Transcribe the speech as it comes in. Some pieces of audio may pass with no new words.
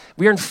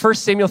We are in 1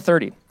 Samuel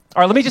 30. All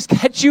right, let me just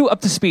catch you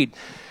up to speed.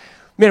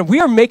 Man, we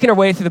are making our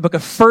way through the book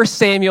of 1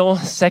 Samuel,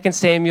 2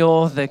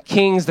 Samuel, the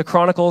Kings, the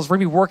Chronicles. We're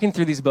going to be working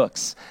through these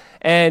books.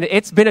 And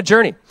it's been a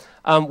journey.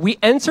 We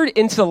entered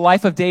into the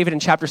life of David in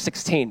chapter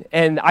 16,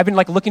 and I've been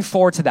looking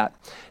forward to that.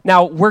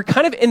 Now, we're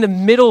kind of in the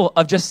middle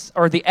of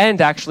the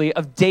end actually,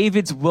 of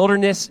David's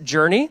wilderness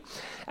journey.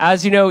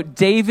 As you know,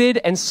 David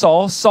and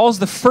Saul's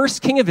the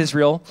first king of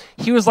Israel.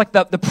 He was like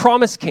the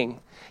promised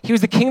king. He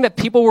was the king that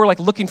people were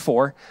looking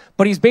for,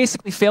 but he's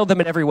basically failed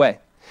them in every way.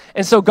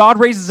 And so God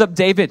raises up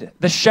David,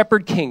 the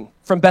shepherd king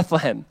from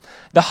Bethlehem,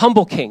 the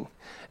humble king,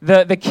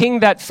 the king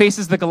that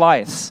faces the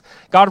Goliaths.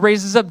 God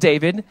raises up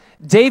David.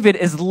 David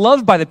is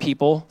loved by the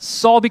people.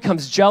 Saul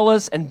becomes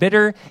jealous and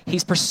bitter.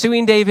 He's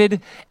pursuing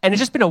David. And it's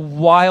just been a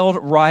wild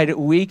ride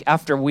week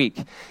after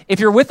week. If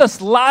you're with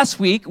us last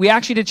week, we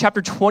actually did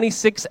chapter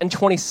 26 and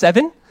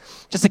 27.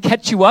 Just to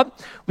catch you up,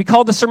 we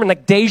called the sermon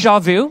deja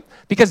vu,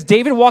 because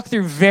David walked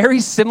through very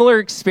similar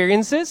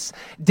experiences.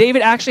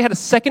 David actually had a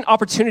second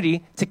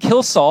opportunity to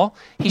kill Saul.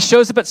 He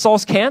shows up at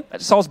Saul's camp,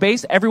 at Saul's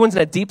base. Everyone's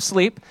in a deep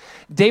sleep.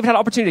 David had an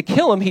opportunity to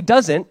kill him. He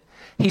doesn't.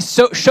 He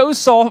shows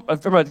Saul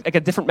from a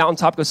different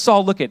mountaintop, goes,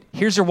 Saul, look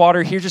here's your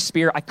water, here's your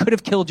spear. I could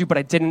have killed you, but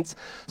I didn't.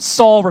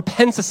 Saul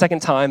repents a second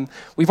time.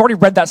 We've already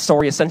read that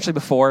story essentially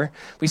before.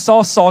 We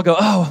saw Saul go,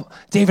 oh,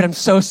 David, I'm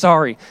so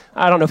sorry.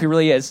 I don't know if he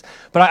really is,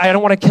 but I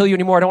don't want to kill you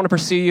anymore. I don't want to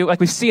pursue you.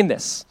 We've seen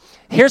this.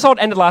 Here's how it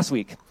ended last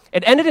week.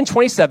 It ended in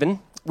 27.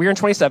 We were in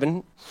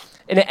 27.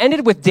 And it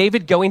ended with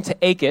David going to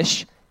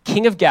Achish,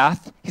 king of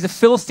Gath. He's a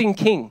Philistine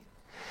king.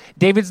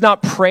 David's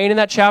not praying in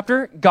that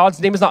chapter. God's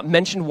name is not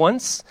mentioned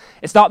once.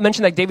 It's not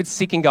mentioned that David's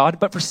seeking God.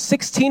 But for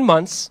 16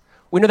 months,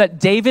 we know that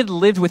David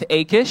lived with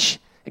Achish,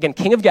 again,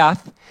 king of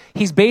Gath.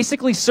 He's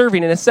basically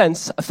serving, in a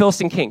sense, a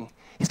Philistine king.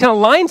 He's kind of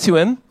lying to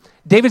him.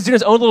 David's doing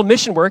his own little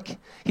mission work.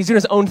 He's doing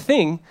his own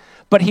thing.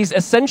 But he's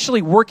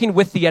essentially working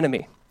with the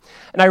enemy.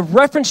 And I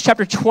referenced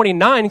chapter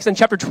 29, because in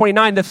chapter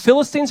 29, the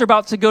Philistines are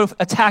about to go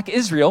attack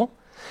Israel.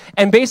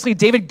 And basically,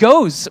 David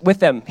goes with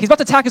them. He's about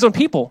to attack his own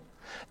people.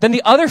 Then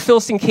the other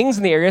Philistine kings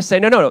in the area say,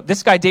 no,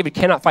 this guy David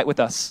cannot fight with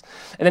us.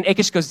 And then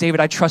Achish goes,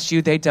 David, I trust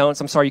you. They don't.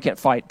 So I'm sorry you can't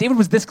fight. David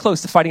was this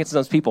close to fighting against his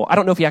own people. I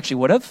don't know if he actually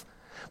would have,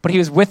 but he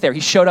was with there. He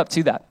showed up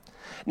to that.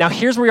 Now,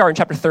 here's where we are in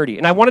chapter 30.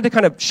 And I wanted to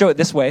kind of show it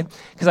this way,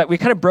 because we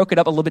kind of broke it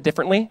up a little bit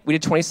differently. We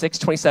did 26,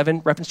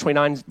 27, reference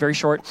 29, very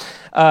short.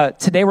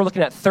 Today we're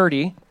looking at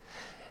 30.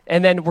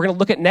 And then we're going to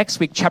look at next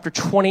week, chapter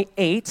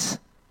 28.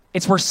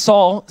 It's where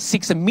Saul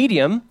seeks a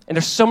medium, and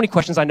there's so many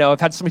questions I know. I've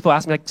had some people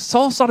ask me,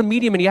 Saul sought a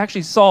medium, and he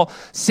actually saw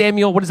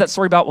Samuel. What is that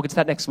story about? We'll get to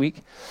that next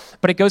week.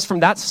 But it goes from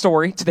that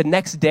story to the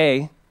next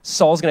day,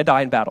 Saul's going to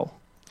die in battle.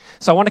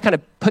 So I want to kind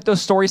of put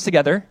those stories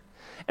together,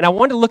 and I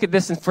wanted to look at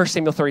this in 1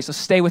 Samuel 30, so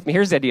stay with me.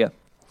 Here's the idea.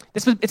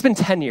 It's been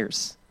 10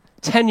 years.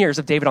 10 years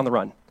of David on the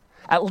run.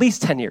 At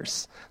least 10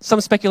 years.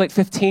 Some speculate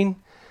 15,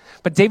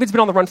 but David's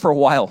been on the run for a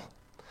while.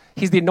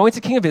 He's the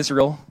anointed king of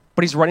Israel,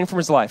 but he's running from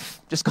his life,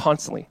 just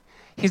constantly.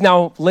 He's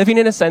now living,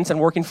 in a sense, and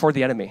working for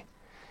the enemy.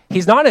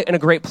 He's not in a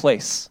great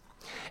place.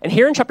 And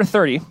here in chapter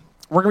 30,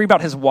 we're going to read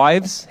about his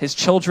wives, his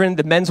children,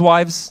 the men's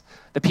wives,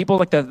 the people,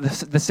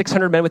 the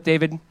 600 men with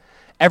David.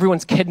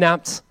 Everyone's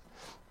kidnapped.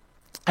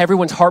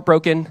 Everyone's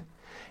heartbroken.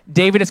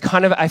 David is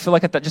kind of, I feel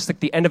like, at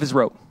the end of his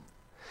rope.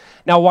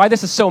 Now, why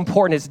this is so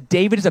important is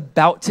David is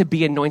about to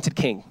be anointed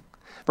king.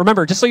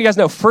 Remember, just so you guys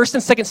know, 1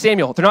 and 2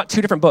 Samuel, they're not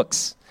two different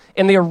books.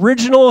 In the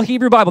original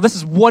Hebrew Bible, this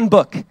is one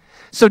book.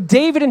 So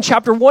David in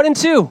chapter 1 and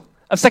 2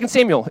 of 2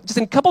 Samuel, just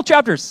in a couple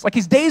chapters,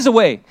 he's days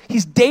away.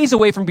 He's days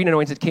away from being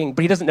anointed king,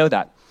 but he doesn't know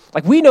that.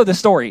 We know the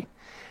story.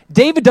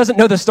 David doesn't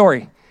know the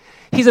story.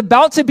 He's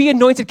about to be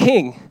anointed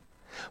king,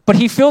 but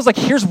he feels like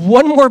here's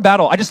one more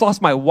battle. I just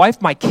lost my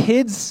wife, my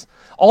kids,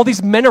 all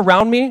these men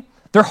around me.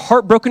 They're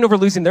heartbroken over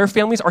losing their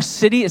families. Our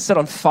city is set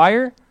on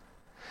fire.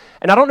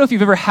 And I don't know if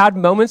you've ever had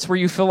moments where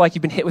you feel like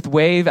you've been hit with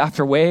wave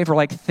after wave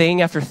or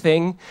thing after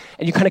thing,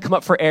 and you kind of come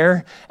up for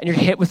air, and you're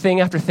hit with thing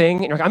after thing,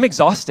 and you're like, I'm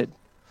exhausted.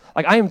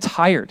 I am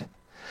tired.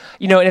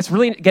 And it's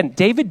really, again,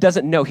 David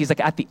doesn't know. He's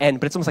at the end,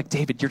 but it's almost like,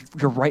 David,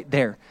 you're right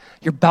there.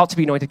 You're about to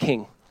be anointed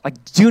king.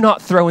 Do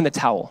not throw in the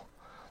towel.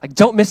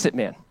 Don't miss it,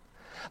 man.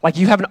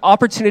 You have an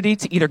opportunity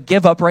to either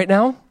give up right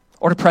now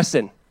or to press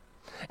in.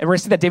 And we're going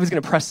to see that David's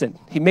going to press in.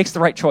 He makes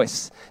the right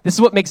choice. This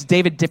is what makes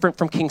David different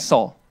from King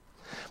Saul.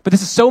 But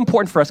this is so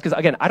important for us because,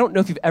 again, I don't know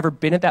if you've ever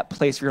been at that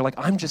place where you're like,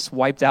 I'm just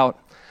wiped out.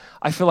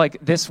 I feel like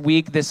this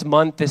week, this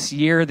month, this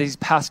year, these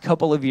past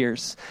couple of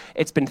years,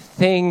 it's been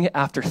thing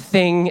after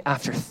thing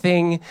after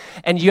thing,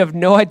 and you have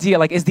no idea,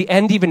 is the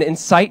end even in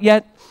sight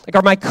yet?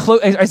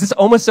 Is this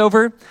almost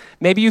over?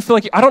 Maybe you feel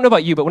like, I don't know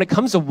about you, but when it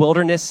comes to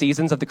wilderness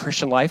seasons of the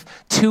Christian life,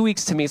 2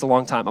 weeks to me is a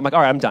long time. I'm like,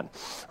 all right, I'm done,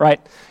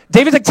 right?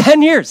 David's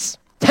 10 years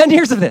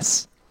of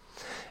this.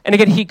 And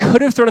again, he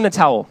could have thrown in the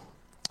towel.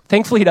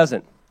 Thankfully, he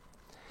doesn't.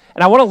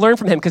 And I want to learn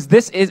from him because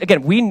this is,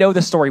 again, we know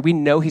the story. We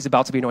know he's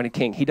about to be anointed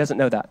king. He doesn't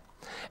know that.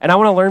 And I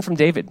want to learn from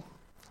David.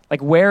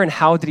 Where and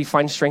how did he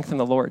find strength in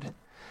the Lord?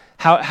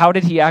 How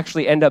did he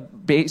actually end up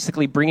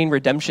basically bringing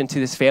redemption to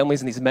his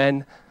families and these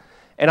men?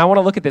 And I want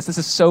to look at this. This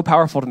is so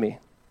powerful to me.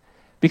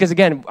 Because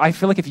again, I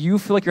feel like if you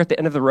feel like you're at the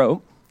end of the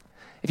rope,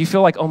 if you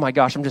feel like, oh my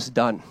gosh, I'm just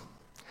done,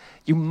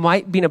 you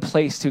might be in a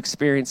place to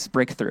experience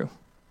breakthrough.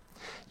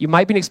 You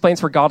might be in a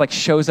place where God like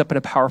shows up in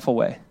a powerful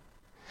way.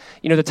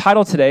 You know, the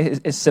title today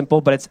is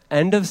simple, but it's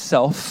End of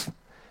Self,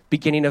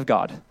 Beginning of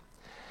God.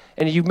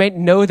 And you may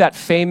know that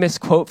famous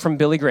quote from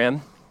Billy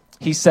Graham.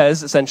 He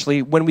says,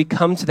 essentially, when we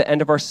come to the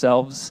end of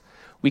ourselves,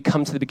 we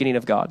come to the beginning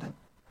of God.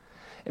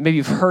 And maybe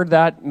you've heard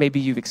that. Maybe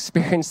you've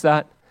experienced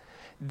that.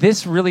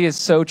 This really is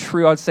so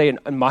true, I would say,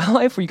 in my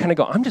life, where you kind of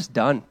go, I'm just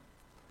done.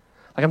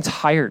 Like, I'm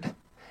tired. And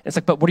it's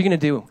like, but what are you going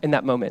to do in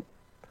that moment?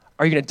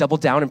 Are you going to double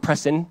down and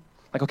press in?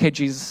 Like, okay,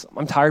 Jesus,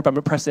 I'm tired, but I'm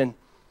going to press in.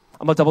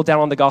 I'm going to double down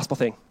on the gospel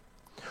thing.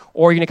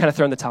 Or are you going to kind of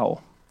throw in the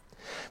towel?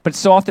 But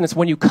so often it's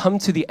when you come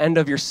to the end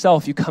of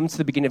yourself, you come to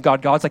the beginning of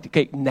God. God's like,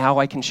 okay, now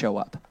I can show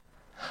up.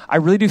 I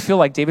really do feel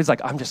like David's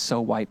like, I'm just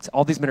so wiped.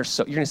 All these men are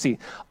so, you're going to see,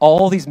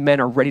 all these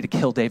men are ready to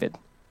kill David.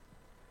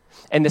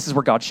 And this is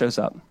where God shows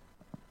up.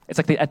 It's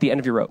like at the end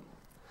of your rope.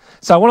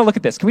 So I want to look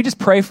at this. Can we just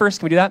pray first?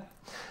 Can we do that?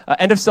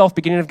 End of self,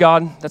 beginning of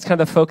God. That's kind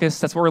of the focus.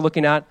 That's what we're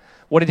looking at.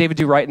 What did David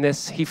do right in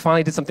this? He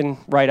finally did something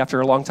right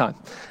after a long time.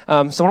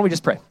 So why don't we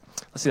just pray?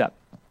 Let's do that.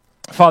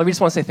 Father, we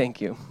just want to say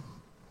thank you.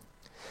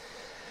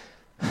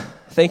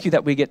 Thank you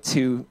that we get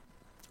to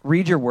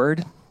read your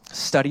word,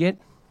 study it,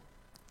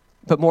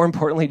 but more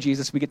importantly,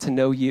 Jesus, we get to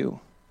know you.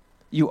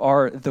 You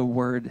are the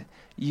Word.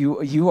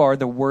 You are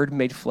the Word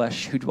made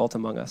flesh who dwelt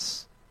among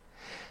us.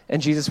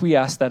 And Jesus, we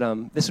ask that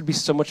this would be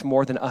so much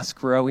more than us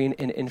growing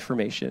in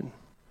information.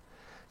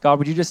 God,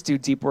 would you just do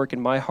deep work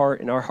in my heart,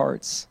 in our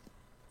hearts?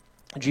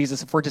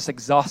 Jesus, if we're just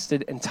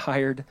exhausted and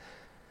tired,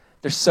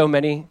 there's so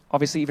many,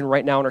 obviously even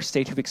right now in our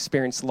state, who've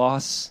experienced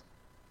loss.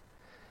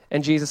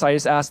 And Jesus, I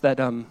just ask that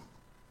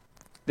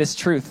this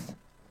truth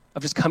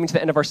of just coming to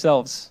the end of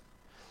ourselves,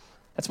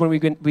 that's when we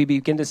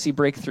begin to see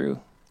breakthrough.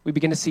 We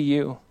begin to see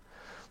you.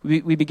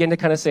 We begin to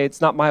kind of say,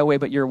 it's not my way,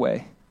 but your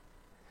way.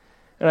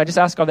 And I just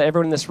ask God that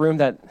everyone in this room,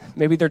 that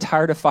maybe they're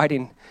tired of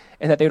fighting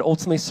and that they would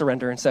ultimately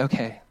surrender and say,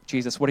 okay,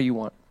 Jesus, what do you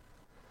want?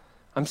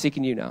 I'm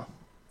seeking you now.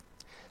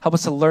 Help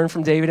us to learn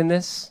from David in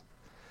this.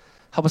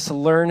 Help us to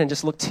learn and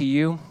just look to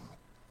you.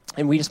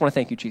 And we just want to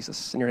thank you,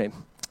 Jesus, in your name.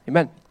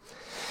 Amen.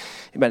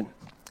 Amen.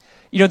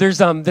 You know, there's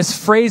this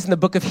phrase in the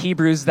book of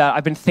Hebrews that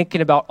I've been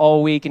thinking about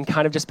all week and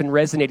kind of just been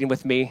resonating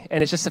with me.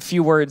 And it's just a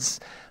few words.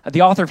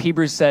 The author of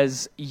Hebrews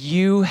says,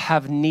 you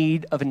have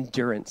need of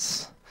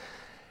endurance.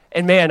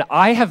 And man,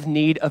 I have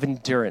need of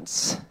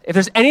endurance. If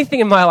there's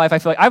anything in my life, I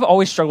feel like I've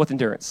always struggled with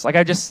endurance. Like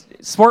I just,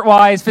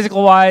 sport-wise,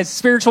 physical-wise,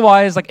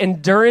 spiritual-wise, like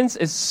endurance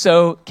is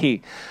so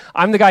key.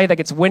 I'm the guy that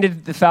gets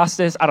winded the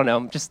fastest. I don't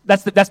know, just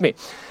that's me.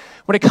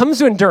 When it comes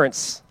to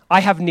endurance,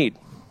 I have need.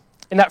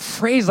 And that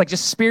phrase, like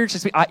just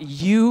spiritually,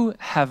 you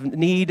have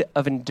need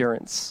of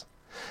endurance.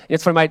 And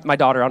it's funny, my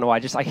daughter, I don't know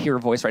why, I hear her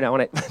voice right now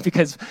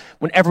because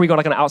whenever we go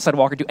like on an outside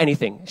walk or do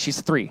anything,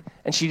 she's 3.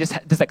 And she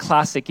just does that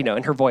classic, you know,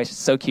 in her voice. It's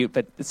so cute,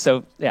 but it's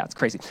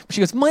crazy. But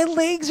she goes, my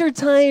legs are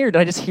tired.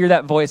 And I just hear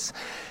that voice.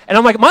 And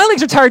I'm like, my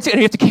legs are tired too. And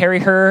you have to carry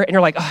her. And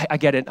you're like, oh, I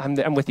get it.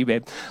 I'm with you,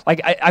 babe.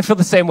 Like, I feel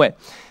the same way.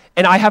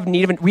 And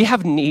we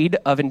have need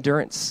of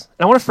endurance.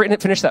 And I want to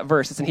finish that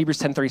verse. It's in Hebrews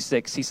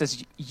 10:36. He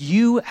says,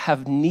 you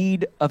have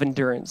need of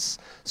endurance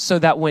so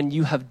that when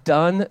you have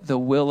done the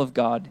will of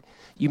God,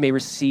 you may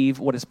receive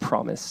what is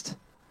promised.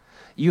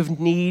 You have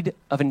need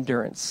of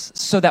endurance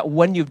so that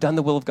when you've done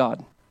the will of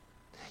God,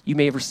 you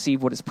may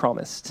receive what is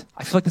promised.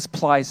 I feel like this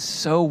applies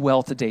so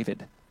well to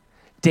David.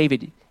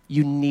 David,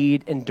 you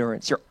need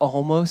endurance. You're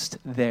almost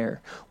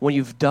there. When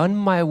you've done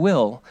my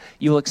will,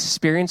 you'll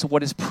experience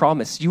what is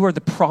promised. You are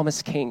the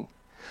promised king,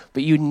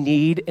 but you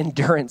need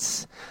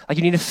endurance. Like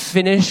you need to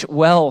finish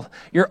well.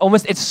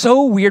 It's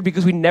so weird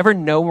because we never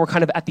know when we're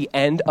kind of at the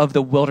end of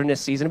the wilderness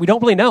season. We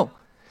don't really know.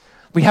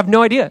 We have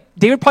no idea.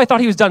 David probably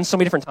thought he was done so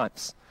many different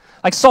times.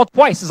 Like Saul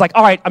twice is like,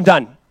 all right, I'm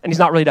done. And he's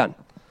not really done.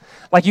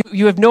 Like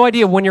you have no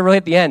idea when you're really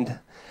at the end.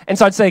 And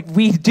so I'd say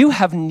we do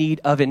have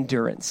need of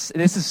endurance.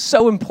 This is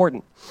so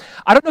important.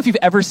 I don't know if you've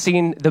ever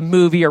seen the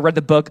movie or read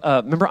the book.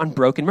 Remember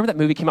Unbroken? Remember that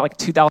movie came out like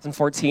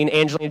 2014?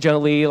 Angelina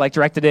Jolie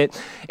directed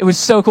it. It was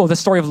so cool. The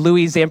story of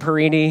Louis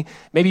Zamperini.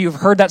 Maybe you've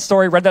heard that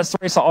story, read that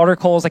story, saw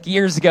articles like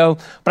years ago.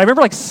 But I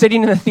remember like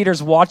sitting in the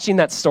theaters watching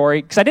that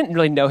story because I didn't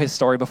really know his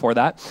story before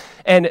that.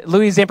 And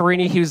Louis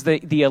Zamperini, he was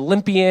the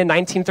Olympian,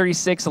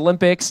 1936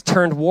 Olympics,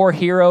 turned war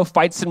hero,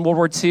 fights in World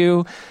War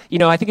II. You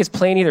know, I think his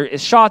plane either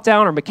is shot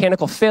down or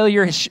mechanical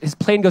failure. His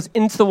plane goes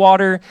into the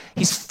water.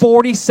 He's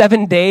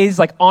 47 days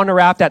like on a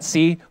raft at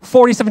sea.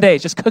 47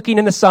 days just cooking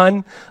in the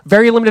sun.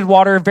 Very limited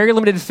water, very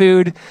limited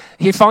food.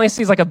 He finally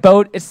sees like a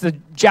boat. It's the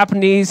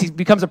Japanese. He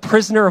becomes a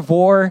prisoner of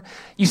war.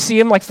 You see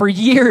him like for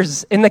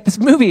years in like this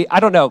movie. I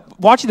don't know.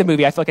 Watching the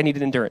movie, I feel like I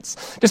needed endurance.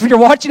 Just when you're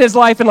watching his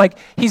life and like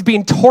he's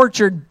being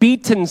tortured,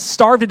 beaten,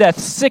 starved to death,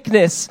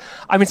 sickness.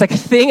 I mean, it's like a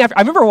thing. I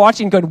remember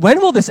watching going, when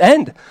will this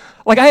end?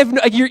 Like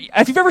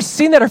if you've ever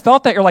seen that or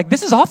felt that, you're like,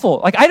 this is awful.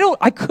 Like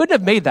I couldn't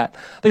have made that.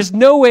 There's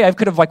no way I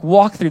could have like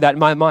walked through that in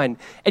my mind.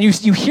 And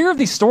you hear of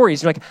these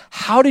stories, you're like,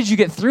 how did you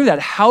get through that?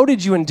 How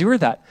did you endure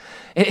that?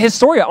 His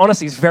story,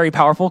 honestly, is very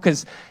powerful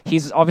because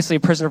he's obviously a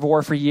prisoner of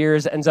war for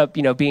years, ends up,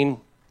 being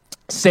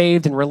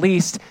saved and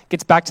released,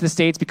 gets back to the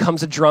States,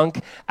 becomes a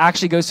drunk,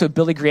 actually goes to a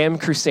Billy Graham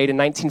crusade in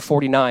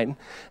 1949.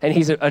 And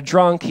he's a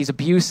drunk, he's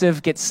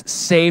abusive, gets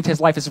saved, his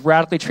life is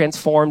radically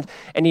transformed,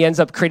 and he ends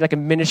up creating like a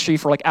ministry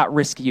for like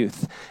at-risk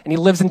youth. And he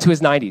lives into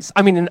his 90s.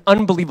 I mean, an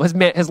unbelievable,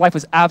 his life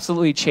was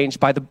absolutely changed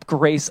by the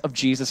grace of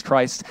Jesus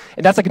Christ.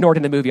 And that's like ignored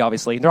in the movie,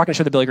 obviously. They're not going to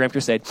show the Billy Graham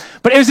crusade.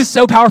 But it was just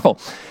so powerful.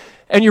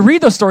 And you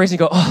read those stories and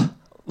you go, oh,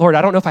 Lord,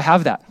 I don't know if I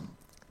have that.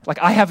 Like,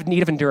 I have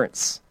need of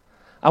endurance.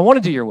 I want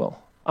to do your will.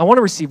 I want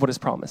to receive what is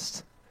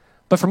promised.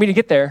 But for me to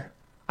get there,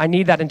 I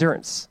need that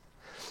endurance.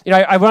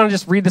 I want to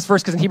just read this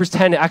verse because in Hebrews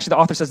 10, actually the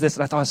author says this,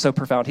 and I thought it was so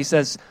profound. He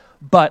says,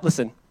 but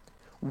listen,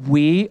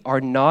 we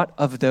are not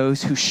of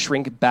those who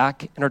shrink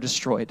back and are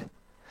destroyed,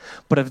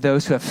 but of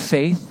those who have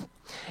faith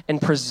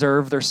and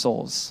preserve their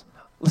souls.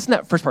 Listen to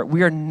that first part.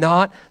 We are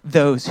not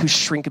those who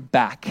shrink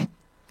back.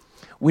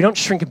 We don't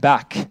shrink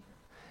back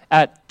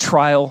at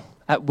trial,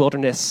 at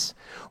wilderness.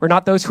 We're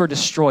not those who are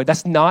destroyed.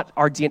 That's not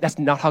our DNA. That's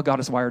not how God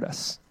has wired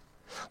us.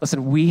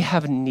 Listen, we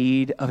have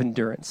need of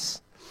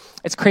endurance.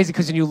 It's crazy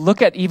because when you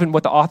look at even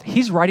what the author,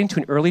 he's writing to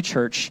an early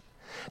church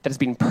that is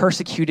being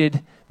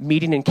persecuted,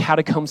 meeting in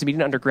catacombs,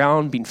 meeting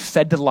underground, being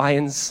fed to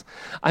lions.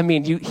 I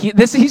mean,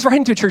 he's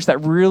writing to a church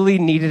that really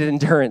needed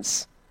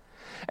endurance.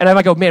 And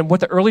I go, man, what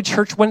the early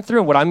church went through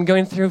and what I'm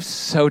going through,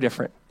 so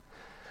different.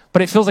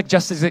 But it feels like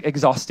just as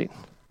exhausting,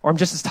 or I'm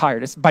just as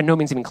tired. It's by no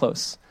means even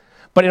close.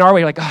 But in our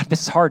way, you're like, God,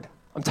 this is hard.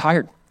 I'm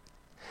tired.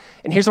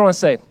 And here's what I want to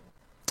say.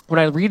 When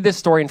I read this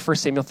story in 1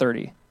 Samuel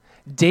 30,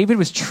 David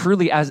was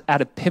truly at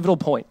a pivotal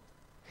point.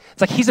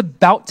 It's like he's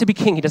about to be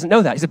king. He doesn't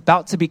know that. He's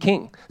about to be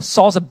king.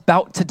 Saul's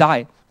about to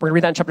die. We're going to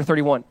read that in chapter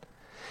 31.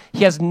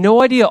 He has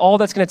no idea all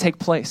that's going to take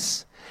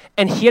place.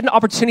 And he had an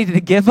opportunity to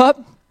give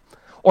up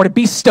or to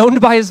be stoned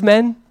by his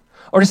men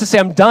or just to say,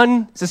 I'm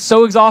done. This is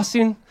so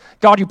exhausting.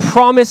 God, you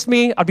promised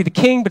me I'd be the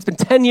king, but it's been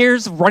 10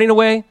 years of running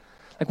away.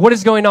 Like, what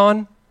is going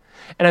on?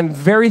 And I'm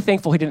very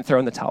thankful he didn't throw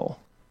in the towel.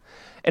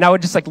 And I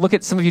would just like look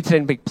at some of you today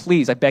and be,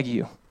 please, I beg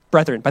you,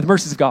 brethren, by the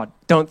mercies of God,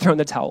 don't throw in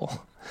the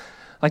towel.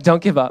 Like,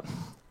 don't give up.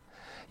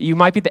 You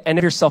might be at the end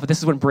of yourself, but this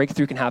is when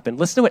breakthrough can happen.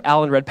 Listen to what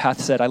Alan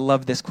Redpath said. I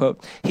love this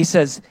quote. He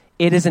says,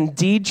 it is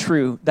indeed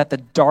true that the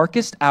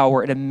darkest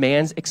hour in a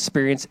man's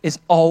experience is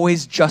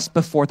always just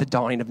before the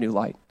dawning of new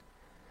light.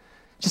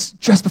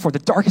 Just before the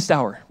darkest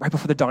hour, right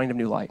before the dawning of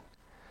new light.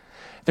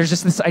 There's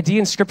just this idea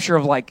in scripture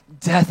of like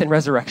death and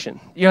resurrection.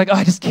 You're like, oh,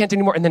 I just can't do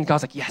anymore. And then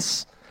God's like,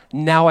 yes,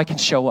 now I can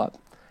show up.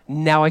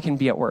 Now I can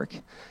be at work.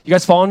 You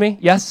guys following me?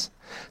 Yes?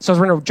 So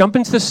we're going to jump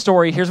into the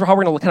story. Here's how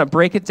we're going to kind of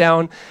break it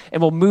down,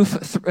 and we'll move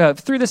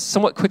through this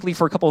somewhat quickly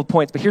for a couple of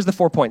points. But here's the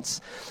 4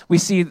 points. We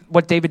see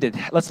what David did.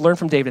 Let's learn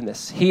from David in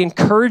this. He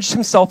encouraged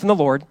himself in the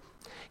Lord.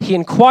 He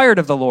inquired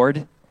of the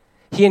Lord.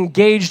 He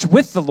engaged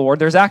with the Lord.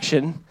 There's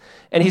action.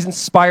 And he's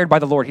inspired by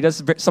the Lord. He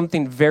does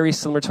something very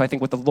similar to, I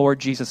think, what the Lord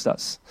Jesus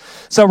does.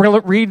 So we're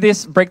going to read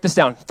this, break this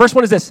down. First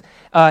one is this.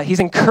 He's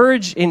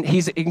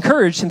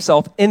encouraged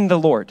himself in the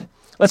Lord.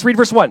 Let's read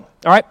verse 1.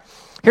 All right?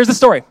 Here's the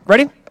story.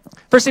 Ready?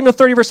 1 Samuel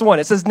 30, verse 1.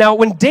 It says, now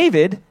when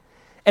David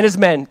and his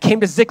men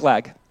came to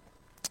Ziklag,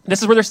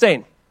 this is where they're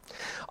staying.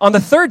 On the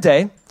third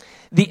day,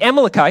 the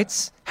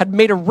Amalekites had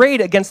made a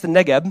raid against the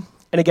Negeb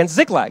and against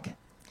Ziklag.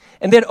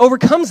 And they had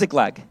overcome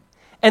Ziklag.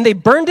 And they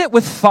burned it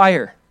with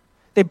fire.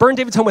 They burned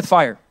David's home with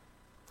fire.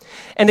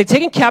 And they'd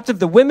taken captive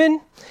the women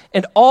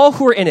and all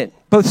who were in it,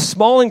 both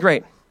small and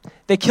great.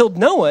 They killed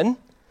no one,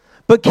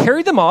 but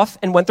carried them off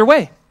and went their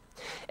way.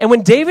 And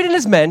when David and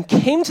his men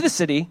came to the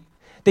city,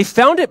 they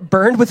found it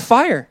burned with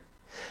fire,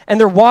 and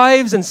their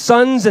wives and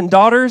sons and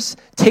daughters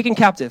taken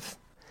captive.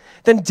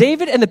 Then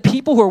David and the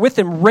people who were with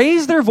him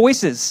raised their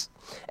voices,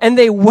 and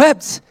they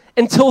wept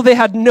until they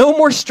had no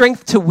more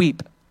strength to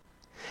weep.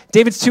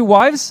 David's 2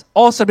 wives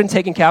also had been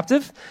taken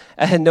captive,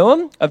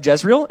 Ahinoam of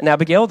Jezreel and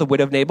Abigail, the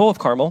widow of Nabal of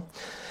Carmel.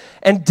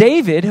 And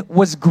David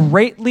was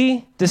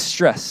greatly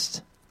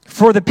distressed,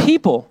 for the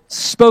people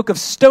spoke of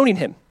stoning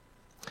him,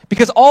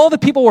 because all the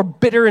people were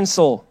bitter in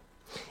soul,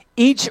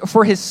 each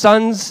for his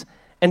sons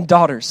and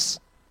daughters.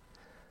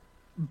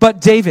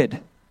 But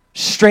David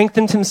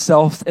strengthened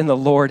himself in the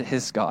Lord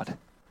his God.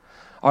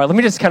 All right, let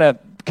me just kind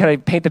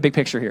of paint the big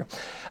picture here.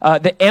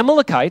 The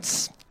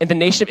Amalekites and the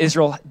nation of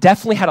Israel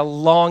definitely had a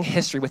long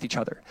history with each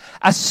other.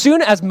 As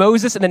soon as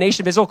Moses and the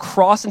nation of Israel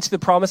crossed into the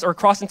promise or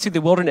crossed into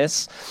the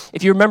wilderness,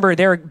 if you remember,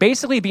 they were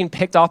basically being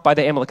picked off by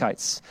the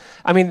Amalekites.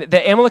 I mean,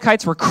 the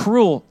Amalekites were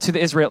cruel to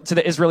the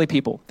Israeli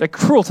people. They're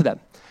cruel to them,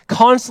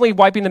 constantly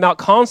wiping them out,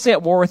 constantly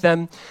at war with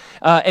them.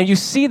 And you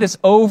see this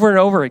over and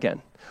over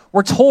again.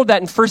 We're told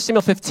that in 1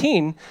 Samuel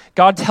 15,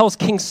 God tells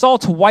King Saul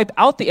to wipe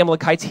out the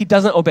Amalekites. He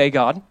doesn't obey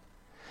God.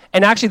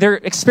 And actually, they're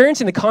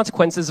experiencing the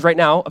consequences right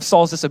now of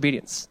Saul's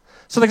disobedience.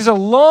 So there's a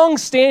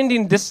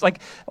long-standing,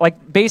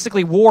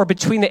 basically war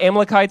between the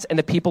Amalekites and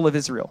the people of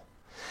Israel.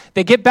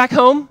 They get back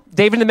home.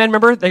 David and the men,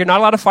 remember, they're not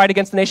allowed to fight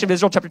against the nation of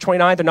Israel, chapter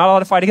 29. They're not allowed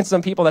to fight against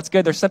some people. That's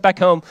good. They're sent back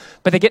home.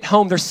 But they get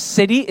home. Their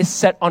city is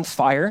set on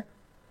fire.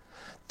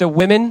 The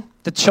women,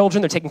 the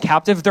children, they're taken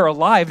captive. They're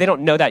alive. They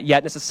don't know that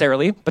yet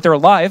necessarily, but they're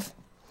alive.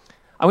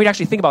 I want you to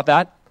actually think about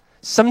that.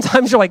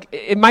 Sometimes you're like,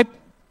 it might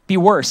be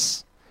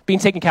worse being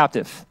taken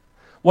captive.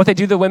 What they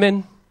do to the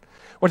women,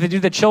 what they do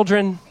to the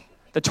children,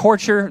 the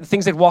torture, the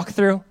things they'd walk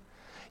through.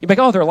 You'd be like,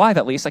 oh, they're alive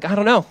at least. Like, I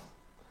don't know.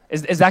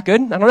 Is that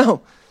good? I don't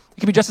know. It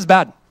could be just as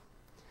bad.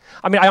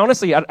 I mean,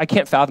 I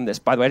can't fathom this,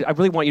 by the way. I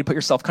really want you to put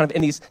yourself kind of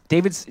in these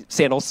David's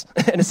sandals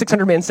and a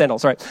 600-man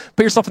sandals, right?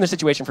 Put yourself in their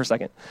situation for a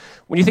second.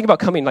 When you think about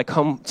coming like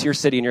home to your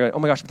city and you're like, oh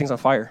my gosh, everything's on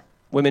fire.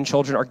 Women,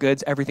 children, our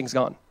goods, everything's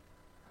gone.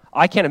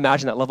 I can't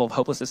imagine that level of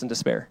hopelessness and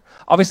despair.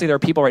 Obviously, there are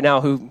people right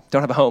now who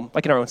don't have a home,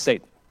 like in our own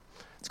state.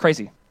 It's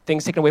crazy.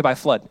 Things taken away by a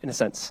flood, in a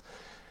sense.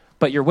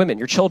 But your women,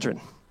 your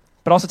children,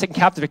 but also taken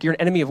captive, like you're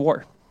an enemy of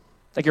war.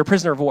 Like you're a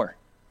prisoner of war.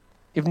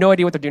 You have no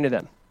idea what they're doing to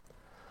them.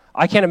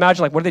 I can't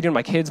imagine, like, what are they doing to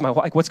my kids,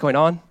 like, what's going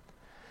on?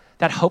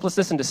 That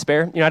hopelessness and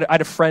despair. You know, I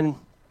had a friend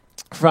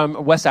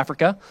from West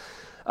Africa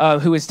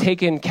who was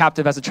taken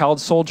captive as a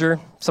child soldier.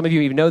 Some of you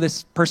even know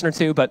this person or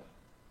two, but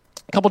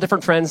a couple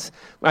different friends.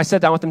 When I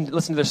sat down with them to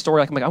listen to their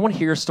story, I'm like, I want to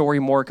hear your story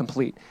more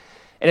complete.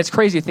 And it's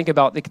crazy to think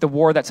about the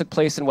war that took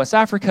place in West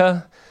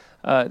Africa.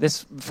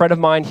 This friend of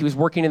mine, he was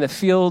working in the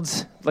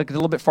fields, like a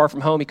little bit far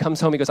from home. He comes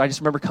home, he goes, I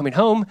just remember coming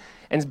home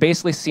and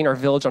basically seeing our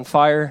village on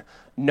fire.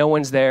 No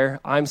one's there.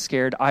 I'm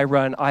scared. I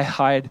run. I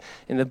hide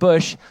in the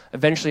bush.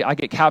 Eventually, I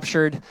get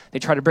captured. They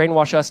try to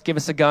brainwash us, give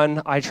us a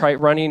gun. I try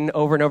running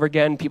over and over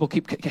again. People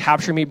keep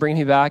capturing me, bringing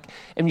me back.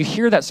 And you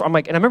hear that. So I'm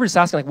like, and I remember just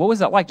asking, like, what was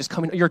that like? Just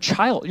coming, you're a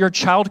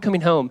child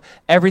coming home.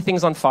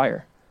 Everything's on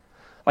fire.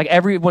 Like,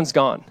 everyone's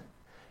gone.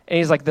 And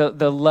he's like, the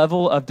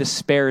level of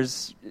despair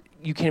is,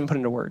 you can't even put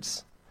into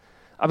words.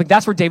 I mean,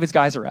 that's where David's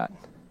guys are at.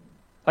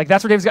 Like,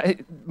 that's where David's guys,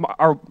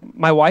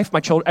 my wife, my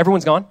children,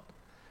 everyone's gone.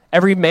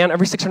 Every man,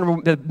 every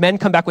 600, the men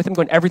come back with him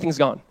going, everything's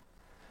gone.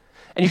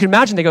 And you can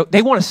imagine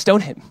they want to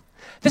stone him.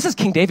 This is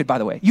King David, by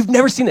the way. You've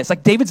never seen this.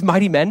 Like David's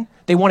mighty men,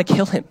 they want to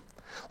kill him.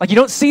 Like you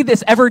don't see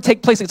this ever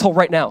take place until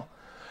right now.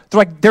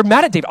 They're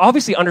mad at David,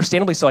 obviously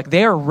understandably so. Like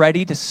they are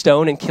ready to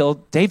stone and kill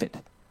David.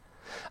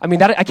 I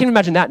mean, I can't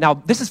imagine that. Now,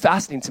 this is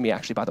fascinating to me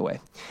actually, by the way.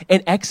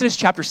 In Exodus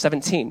chapter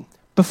 17,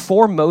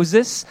 before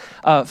Moses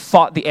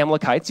fought the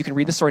Amalekites, you can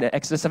read the story in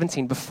Exodus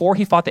 17, before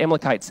he fought the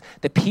Amalekites,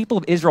 the people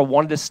of Israel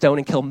wanted to stone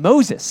and kill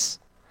Moses.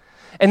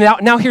 And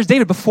now here's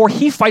David, before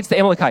he fights the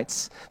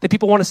Amalekites, the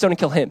people want to stone and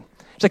kill him.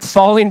 It's like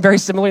following very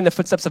similarly in the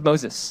footsteps of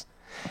Moses.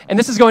 And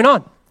this is going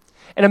on.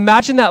 And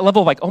imagine that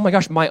level of like, oh my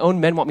gosh, my own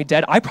men want me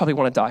dead. I probably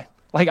want to die.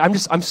 Like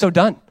I'm so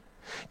done.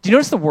 Do you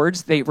notice the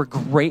words? They were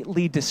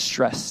greatly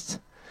distressed.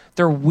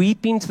 They're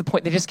weeping to the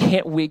point they just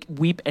can't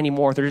weep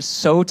anymore. They're just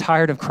so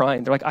tired of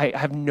crying. They're like, I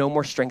have no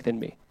more strength in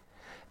me.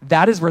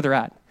 That is where they're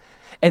at.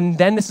 And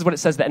then this is what it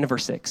says at the end of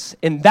verse 6.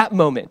 In that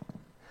moment,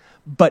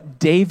 but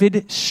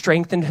David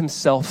strengthened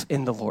himself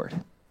in the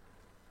Lord.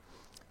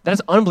 That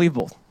is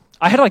unbelievable.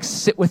 I had to like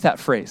sit with that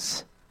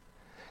phrase.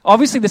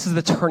 Obviously, this is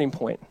the turning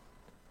point.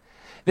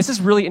 This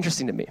is really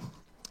interesting to me.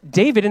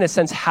 David, in a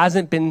sense,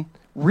 hasn't been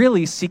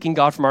really seeking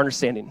God from our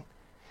understanding.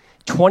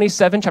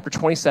 Chapter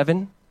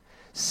 27,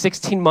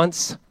 16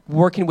 months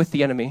working with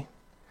the enemy.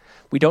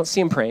 We don't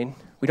see him praying.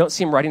 We don't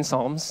see him writing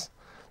Psalms.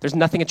 There's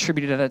nothing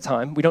attributed at that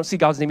time. We don't see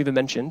God's name even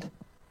mentioned.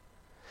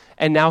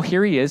 And now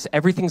here he is.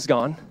 Everything's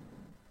gone.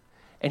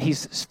 And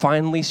he's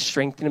finally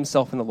strengthened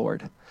himself in the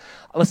Lord.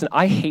 Listen,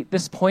 I hate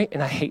this point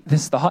and I hate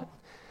this thought,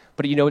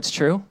 but you know it's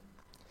true.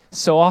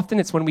 So often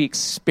it's when we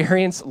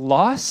experience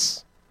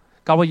loss,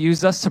 God will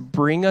use us to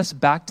bring us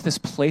back to this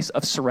place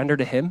of surrender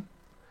to him.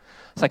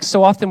 It's like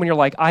so often when you're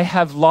like, I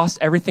have lost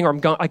everything or I'm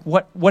gone, like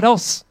what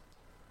else?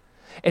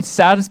 It's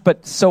sad,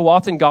 but so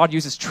often God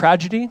uses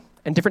tragedy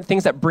and different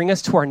things that bring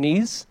us to our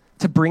knees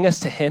to bring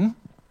us to him.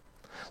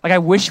 Like I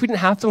wish we didn't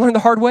have to learn the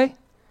hard way.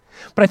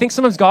 But I think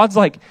sometimes God's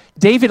like,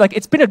 David, like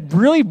it's been a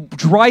really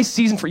dry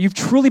season for you. You've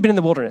truly been in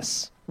the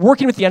wilderness,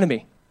 working with the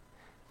enemy.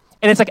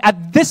 And it's like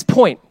at this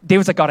point,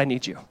 David's like, God, I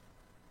need you.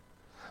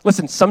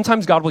 Listen,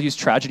 sometimes God will use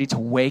tragedy to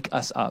wake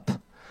us up.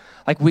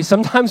 Like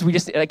sometimes we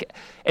just like,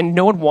 and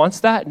no one wants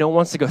that. No one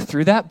wants to go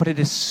through that, but it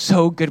is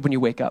so good when you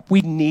wake up.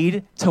 We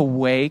need to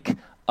wake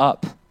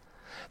up.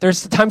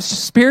 There's times,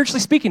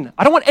 spiritually speaking,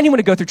 I don't want anyone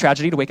to go through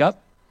tragedy to wake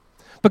up.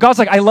 But God's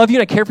like, I love you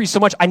and I care for you so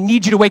much. I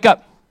need you to wake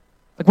up.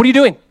 Like, what are you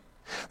doing?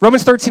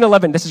 Romans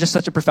 13:11, this is just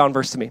such a profound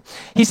verse to me.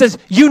 He says,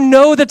 you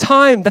know the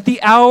time that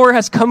the hour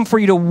has come for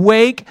you to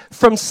wake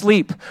from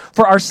sleep,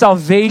 for our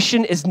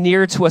salvation is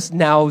nearer to us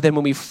now than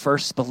when we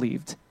first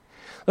believed.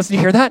 Listen,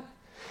 you hear that?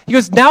 He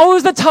goes, now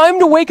is the time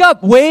to wake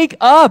up. Wake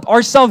up.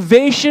 Our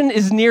salvation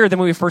is nearer than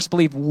when we first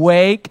believed.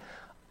 Wake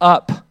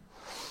up.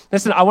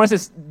 Listen, I want to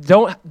say,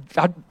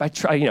 I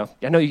try,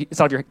 I know it's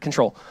out of your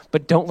control,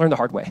 but don't learn the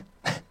hard way.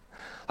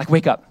 Like,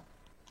 wake up.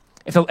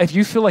 If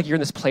you feel like you're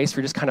in this place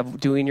where you're just kind of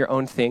doing your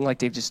own thing, like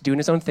Dave just doing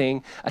his own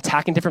thing,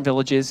 attacking different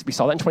villages, we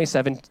saw that in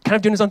 27, kind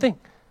of doing his own thing.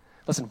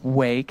 Listen,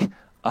 wake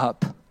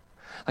up.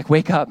 Like,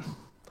 wake up.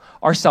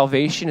 Our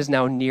salvation is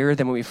now nearer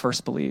than when we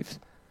first believed.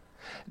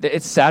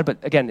 It's sad, but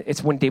again,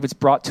 it's when David's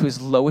brought to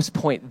his lowest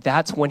point.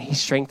 That's when he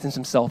strengthens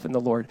himself in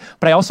the Lord.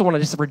 But I also want to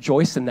just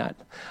rejoice in that.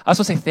 I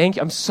also say thank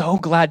you. I'm so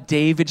glad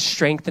David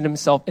strengthened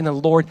himself in the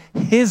Lord,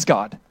 his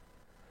God.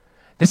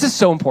 This is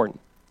so important.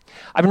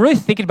 I've been really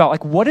thinking about,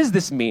 like, what does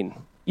this mean?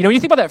 You know, when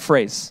you think about that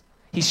phrase,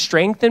 he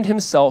strengthened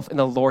himself in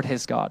the Lord,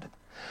 his God.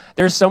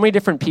 There's so many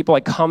different people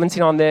like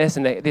commenting on this,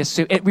 and they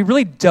assume, we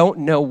really don't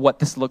know what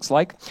this looks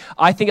like.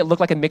 I think it looked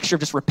like a mixture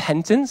of just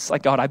repentance,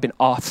 like, God, I've been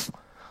off.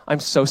 I'm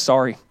so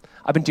sorry.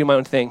 I've been doing my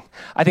own thing.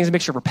 I think it's a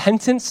mixture of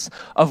repentance,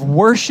 of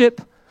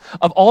worship,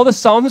 of all the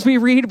Psalms we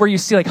read where you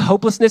see like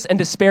hopelessness and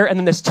despair and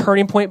then this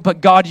turning point,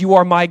 but God, you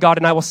are my God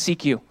and I will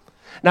seek you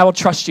and I will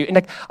trust you. And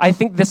like, I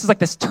think this is like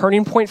this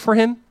turning point for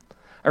him.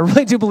 I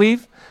really do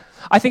believe.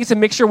 I think it's a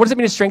mixture. What does it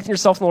mean to strengthen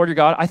yourself in the Lord your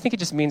God? I think it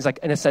just means like,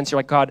 in a sense, you're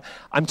like, God,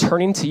 I'm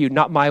turning to you,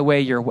 not my way,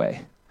 your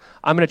way.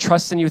 I'm going to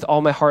trust in you with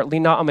all my heart,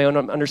 lean not on my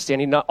own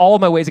understanding, not all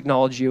of my ways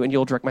acknowledge you and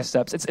you'll direct my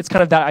steps. It's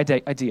kind of that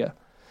idea.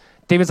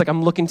 David's like,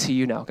 I'm looking to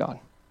you now, God.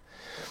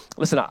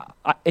 Listen,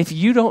 if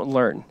you don't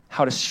learn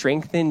how to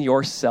strengthen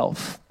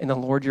yourself in the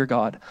Lord your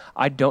God,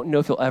 I don't know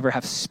if you'll ever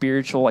have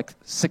spiritual like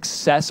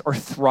success or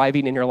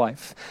thriving in your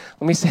life.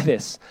 Let me say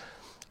this.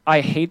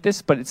 I hate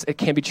this, but it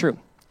can be true.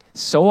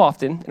 So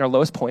often in our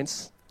lowest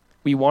points,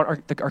 we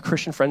want our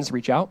Christian friends to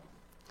reach out.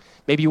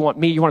 Maybe you want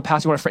me, you want a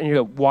pastor, you want a friend, and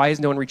you go, why is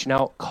no one reaching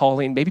out,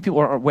 calling? Maybe people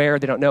aren't aware,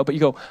 they don't know, but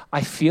you go,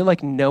 I feel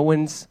like no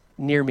one's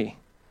near me.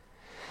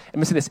 And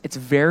listen to this, it's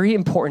very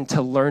important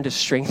to learn to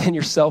strengthen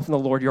yourself in the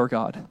Lord your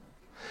God.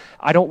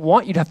 I don't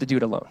want you to have to do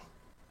it alone.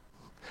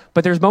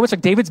 But there's moments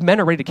like David's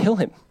men are ready to kill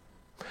him.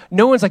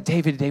 No one's like,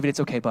 David, it's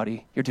okay,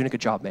 buddy. You're doing a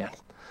good job, man.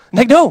 I'm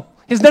like, no,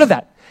 there's none of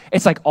that.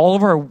 It's like all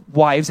of our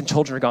wives and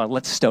children are gone.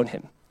 Let's stone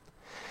him.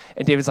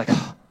 And David's like,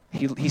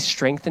 he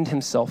strengthened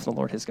himself in the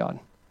Lord his God.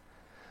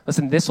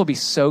 Listen, this will be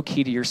so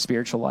key to your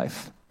spiritual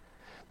life.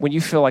 When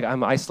you feel like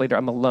I'm isolated,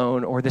 I'm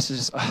alone, or this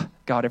is just,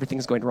 God,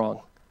 everything's going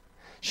wrong.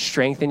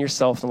 Strengthen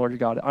yourself in the Lord your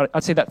God.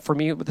 I'd say that for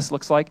me, what this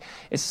looks like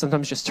is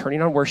sometimes just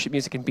turning on worship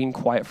music and being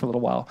quiet for a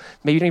little while.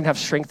 Maybe you don't even have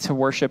strength to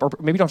worship, or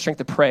maybe you don't have strength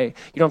to pray.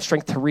 You don't have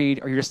strength to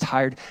read, or you're just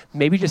tired.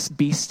 Maybe just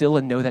be still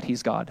and know that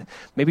he's God.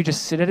 Maybe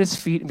just sit at his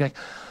feet and be like,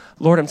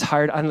 Lord, I'm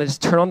tired. I'm going to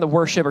just turn on the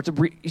worship or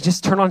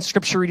just turn on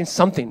scripture reading,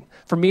 something.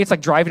 For me, it's like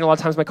driving a lot of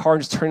times in my car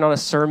and just turning on a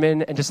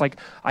sermon and just like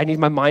I need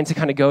my mind to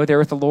kind of go there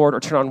with the Lord, or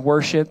turn on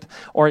worship,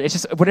 or it's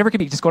just whatever it could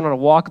be, just going on a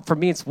walk. For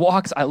me, it's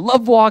walks. I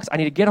love walks. I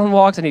need to get on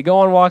walks. I need to go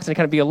on walks and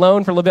kind of be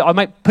alone for a little bit. I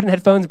might put in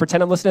headphones and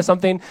pretend I'm listening to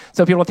something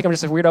so people don't think I'm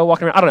just a weirdo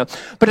walking around. I don't know.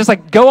 But just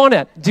like go on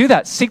it. Do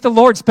that. Seek the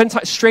Lord. Spend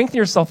time. Strengthen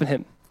yourself in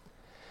him.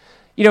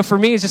 You know, for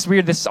me, it's just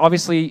weird. This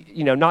obviously,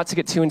 you know, not to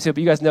get too into it,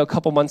 but you guys know a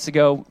couple months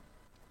ago,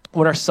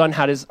 when our son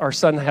had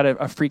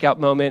a freak out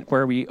moment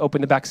where we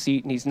opened the back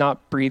seat and he's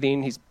not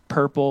breathing, he's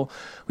purple.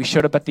 We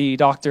showed up at the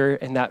doctor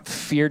and that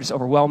fear just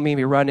overwhelmed me.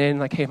 We run in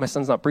like, hey, my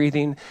son's not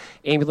breathing.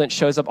 Ambulance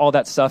shows up, all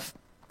that stuff.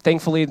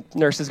 Thankfully,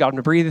 nurses got him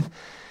to breathe,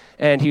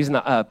 and he was in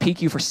the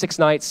PICU for 6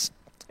 nights.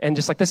 And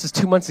just like this is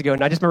 2 months ago,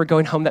 and I just remember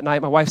going home that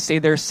night. My wife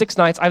stayed there 6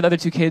 nights. I have the other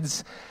 2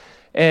 kids,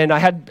 and I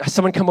had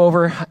someone come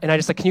over, and I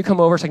just like, can you come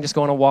over so I can just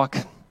go on a walk?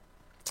 And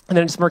then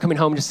I just remember coming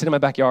home and just sitting in my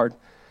backyard.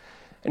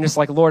 And just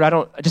like, Lord,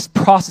 just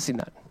processing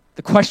that.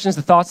 The questions,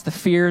 the thoughts, the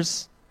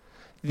fears,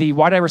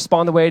 why did I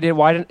respond the way I did?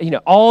 Why didn't,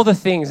 all the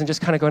things, and just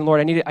kind of going, Lord,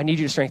 I need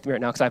you to strengthen me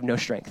right now because I have no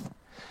strength.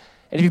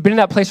 And if you've been in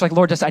that place, like,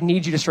 Lord, I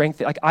need you to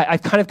strengthen. Like,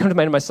 I've kind of come to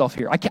mind myself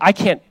here. I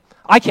can't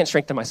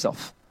strengthen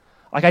myself.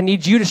 Like, I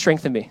need you to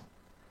strengthen me.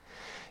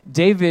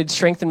 David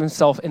strengthened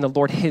himself in the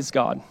Lord, his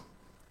God. And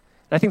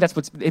I think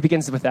it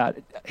begins with that.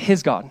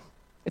 His God.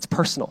 It's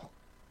personal.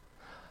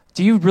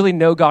 Do you really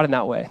know God in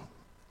that way?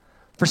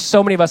 For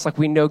so many of us, like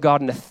we know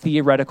God in a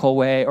theoretical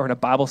way or in a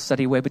Bible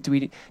study way, but do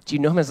you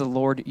know him as the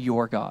Lord,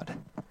 your God?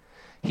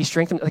 He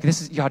strengthened, like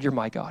this is, God, you're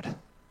my God.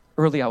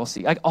 Early I will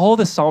see. Like all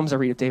the Psalms I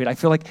read of David, I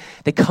feel like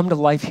they come to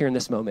life here in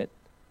this moment.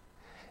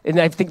 And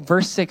I think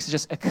verse 6 is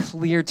just a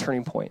clear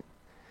turning point.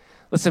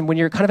 Listen, when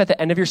you're kind of at the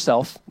end of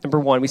yourself, number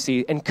one, we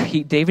see, and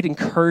David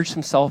encouraged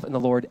himself in the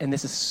Lord, and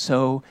this is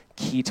so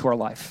key to our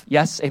life.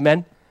 Yes,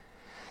 amen?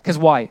 Because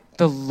why?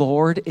 The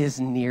Lord is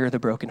near the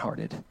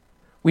brokenhearted.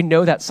 We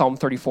know that Psalm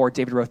 34,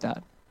 David wrote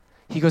that.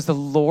 He goes, the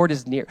Lord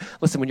is near.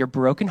 Listen, when you're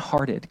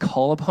brokenhearted,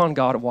 call upon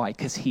God. Why?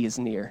 Because he is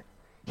near.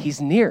 He's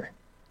near.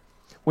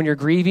 When you're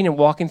grieving and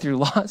walking through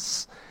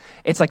loss,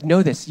 it's like,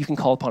 know this, you can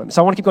call upon him.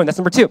 So I want to keep going. That's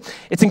number 2.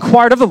 It's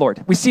inquired of the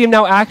Lord. We see him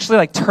now actually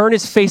like turn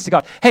his face to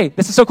God. Hey,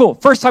 this is so cool.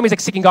 First time he's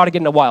like seeking God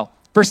again in a while.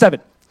 Verse 7.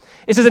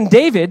 It says, and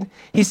David,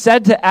 he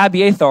said to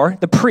Abiathar,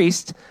 the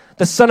priest,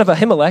 the son of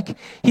Ahimelech,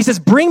 he says,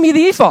 bring me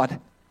the ephod.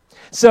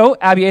 So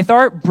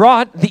Abiathar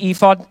brought the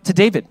ephod to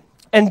David.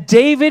 And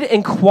David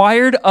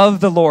inquired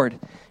of the Lord.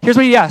 Here's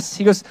what he asked.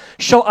 He goes,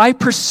 shall I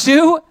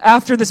pursue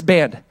after this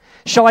band?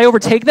 Shall I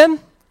overtake them?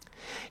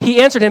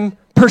 He answered him,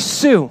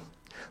 pursue,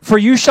 for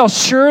you shall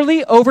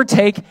surely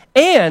overtake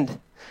and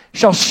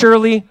shall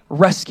surely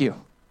rescue.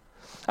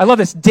 I love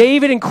this.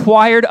 David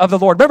inquired of the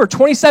Lord. Remember,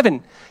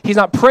 27, he's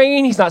not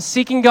praying, he's not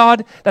seeking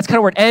God. That's kind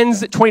of where it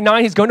ends. At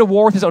 29, he's going to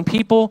war with his own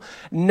people.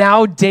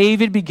 Now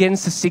David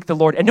begins to seek the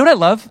Lord. And you know what I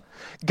love?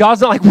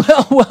 God's not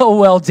like,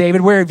 well,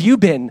 David, where have you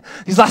been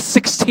these last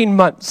 16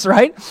 months,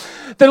 right?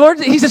 The Lord,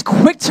 he's just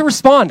quick to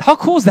respond. How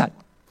cool is that?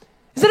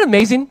 Isn't that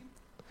amazing?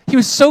 He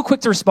was so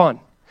quick to respond.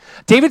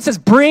 David says,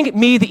 bring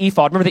me the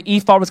ephod. Remember, the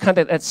ephod was kind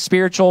of that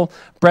spiritual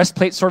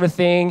breastplate sort of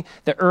thing.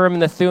 The Urim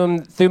and the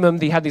Thummim,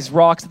 they had these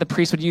rocks that the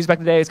priest would use back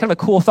in the day. It's kind of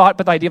a cool thought,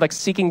 but the idea of like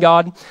seeking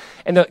God,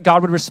 and that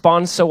God would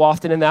respond so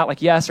often in that,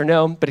 like yes or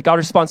no, but God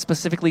responds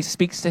specifically,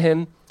 speaks to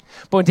him.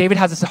 But when David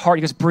has this heart,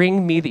 he goes,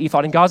 bring me the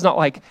ephod. And God's not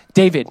like,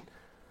 David,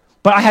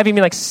 but I haven't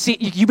even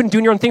you've been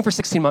doing your own thing for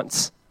 16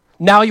 months.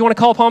 Now you want to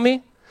call upon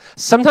me?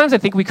 Sometimes I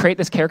think we create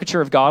this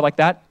caricature of God like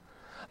that.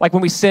 Like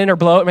when we sin or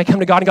blow it, and we come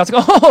to God and God's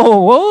like,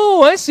 oh,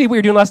 whoa, I see what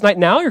you're doing last night.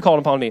 Now you're calling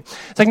upon me.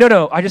 It's like,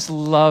 no, I just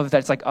love that.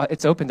 It's like,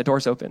 it's open. The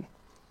door's open.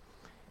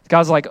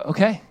 God's like,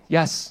 okay,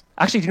 yes.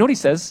 Actually, do you know what he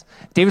says?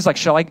 David's like,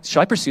 shall I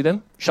pursue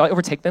them? Shall I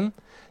overtake them?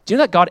 Do you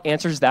know that God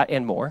answers that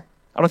and more?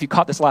 I don't know if you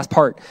caught this last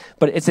part,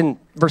 but it's in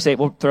verse 8.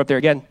 We'll throw it up there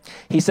again.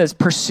 He says,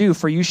 pursue,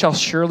 for you shall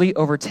surely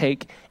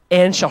overtake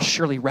and shall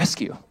surely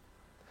rescue.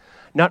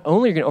 Not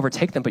only are you going to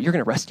overtake them, but you're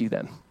going to rescue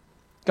them.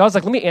 God's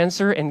like, let me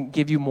answer and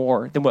give you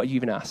more than what you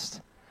even asked.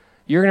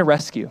 You're going to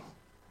rescue.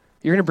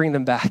 You're going to bring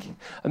them back.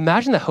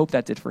 Imagine the hope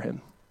that did for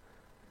him.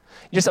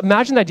 Just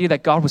imagine the idea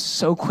that God was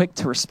so quick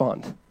to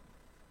respond.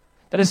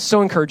 That is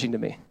so encouraging to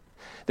me.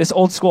 This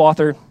old school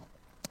author,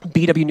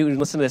 B.W. Newton,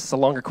 listen to this, it's a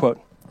longer quote.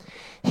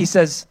 He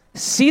says,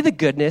 see the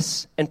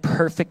goodness and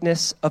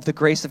perfectness of the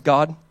grace of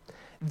God.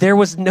 There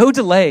was no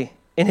delay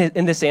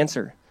in this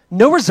answer.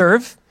 No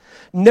reserve,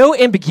 no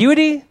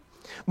ambiguity.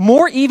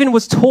 More even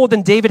was told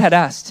than David had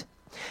asked.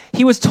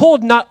 He was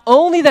told not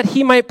only that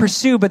he might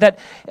pursue, but that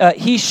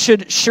he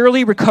should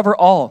surely recover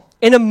all.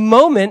 In a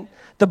moment,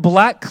 the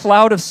black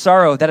cloud of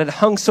sorrow that had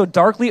hung so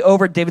darkly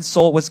over David's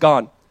soul was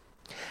gone.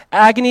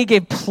 Agony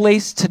gave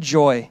place to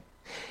joy.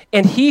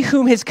 And he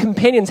whom his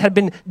companions had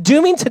been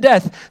dooming to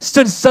death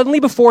stood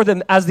suddenly before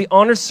them as the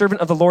honored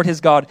servant of the Lord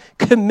his God,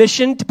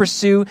 commissioned to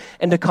pursue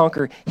and to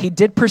conquer. He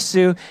did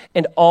pursue,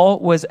 and all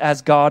was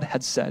as God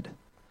had said.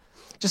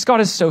 Just God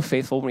is so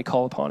faithful when we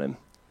call upon him.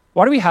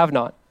 Why do we have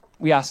not?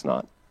 We ask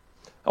not.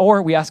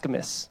 Or we ask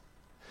amiss.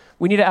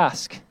 We need to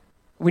ask.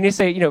 We need to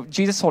say,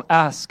 Jesus told,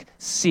 ask,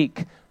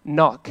 seek,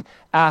 knock.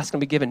 Ask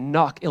and be given.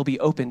 Knock, it'll be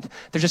opened.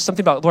 There's just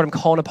something about, Lord, I'm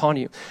calling upon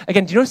you.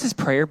 Again, do you notice this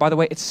prayer, by the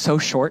way? It's so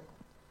short.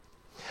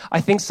 I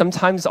think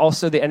sometimes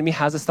also the enemy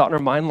has this thought in our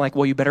mind like,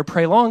 well, you better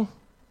pray long.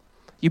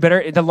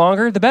 The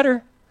longer, the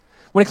better.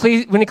 When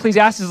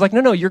Ecclesiastes is like,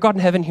 no, you're God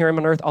in heaven, here I am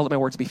on earth, I'll let my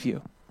words be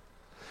few.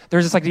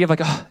 There's this idea of like,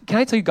 can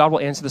I tell you God will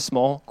answer the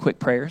small, quick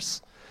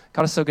prayers?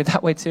 God is so good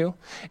that way too.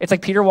 It's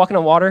like Peter walking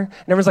on water, and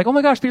everyone's like, oh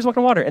my gosh, Peter's walking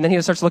on water. And then he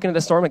just starts looking at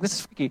the storm like, this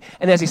is freaky.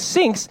 And as he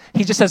sinks,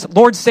 he just says,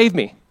 Lord, save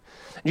me.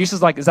 And Jesus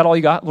is like, is that all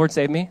you got? Lord,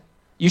 save me?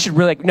 You should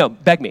really, no,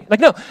 beg me. Like,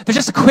 no, there's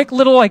just a quick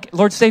little like,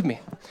 Lord, save me.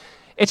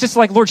 It's just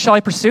like, Lord, shall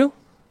I pursue?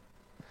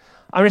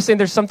 I'm just saying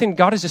there's something,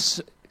 God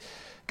is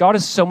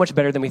so much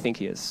better than we think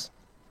he is.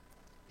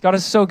 God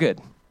is so good.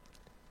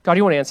 God,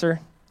 you want to answer?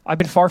 I've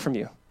been far from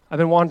you. I've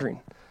been wandering.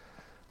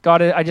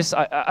 God,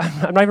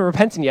 I'm not even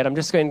repenting yet. I'm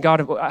just going,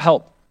 God,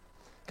 help.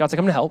 God's like,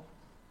 I'm going to help.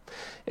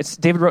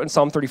 David wrote in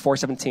Psalm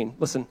 34:17.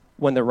 Listen,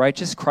 when the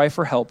righteous cry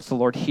for help, the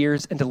Lord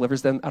hears and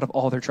delivers them out of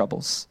all their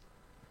troubles.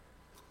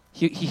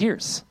 He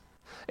hears.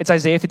 It's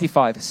Isaiah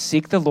 55.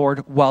 Seek the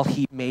Lord while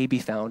he may be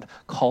found.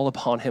 Call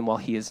upon him while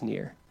he is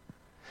near.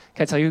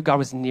 Can I tell you, God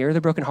was near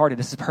the brokenhearted.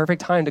 This is a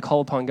perfect time to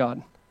call upon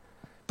God.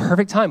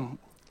 Perfect time.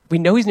 We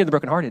know he's near the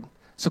brokenhearted.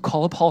 So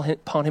call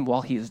upon him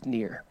while he is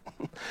near.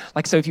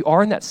 So if you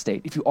are in that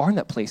state, if you are in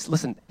that place,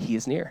 listen, he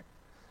is near.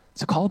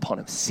 So call upon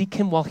him. Seek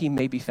him while he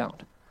may be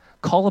found.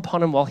 Call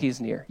upon him while he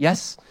is near.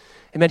 Yes?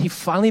 And then he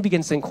finally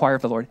begins to inquire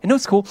of the Lord. And know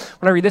what's cool?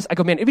 When I read this, I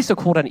go, man, it'd be so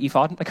cool to have an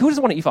ephod. Like, who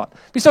doesn't want an ephod?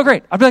 It'd be so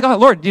great. I'd be like, oh,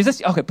 Lord, use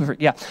this? Okay,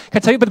 perfect. Yeah. Can I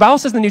tell you? But the Bible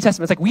says in the New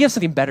Testament, it's like, we have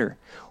something better.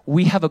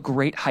 We have a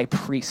great high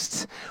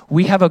priest.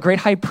 We have a great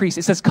high priest.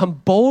 It says,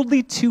 come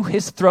boldly to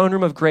his throne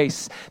room of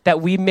grace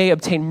that we may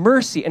obtain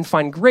mercy and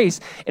find grace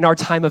in our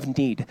time of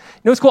need. You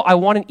know what's cool? I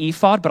want an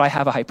ephod, but I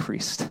have a high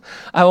priest.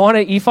 I want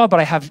an ephod, but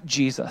I have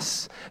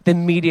Jesus, the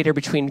mediator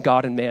between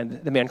God and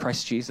man, the man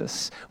Christ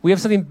Jesus. We have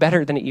something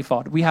better than an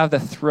ephod. We have the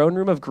throne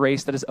room of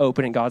grace that is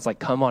open, and God's like,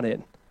 come on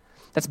in.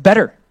 That's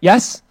better.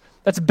 Yes?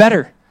 That's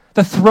better.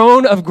 The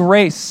throne of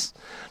grace.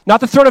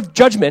 Not the throne of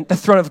judgment, the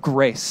throne of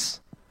grace.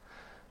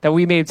 That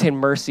we may obtain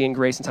mercy and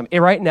grace in time.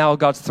 And right now,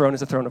 God's throne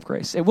is a throne of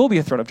grace. It will be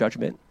a throne of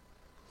judgment.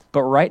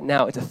 But right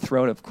now, it's a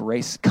throne of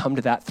grace. Come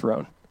to that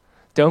throne.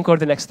 Don't go to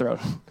the next throne.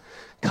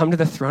 Come to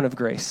the throne of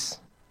grace.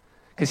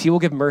 Because he will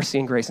give mercy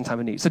and grace in time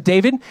of need. So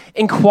David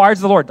inquires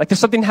of the Lord. Like there's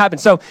something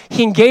happens. So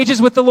he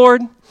engages with the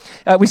Lord.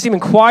 We see him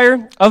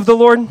inquire of the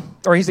Lord,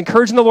 or he's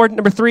encouraging the Lord.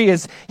 Number 3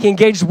 is he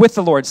engaged with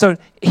the Lord. So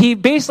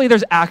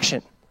there's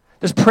action.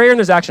 There's prayer and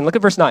there's action. Look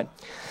at verse 9.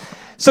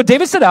 So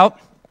David set out,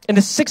 and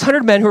the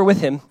 600 men who were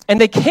with him, and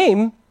they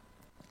came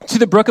to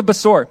the brook of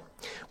Besor,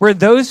 where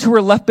those who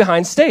were left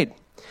behind stayed.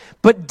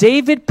 But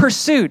David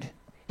pursued,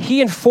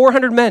 he and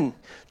 400 men.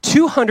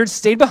 200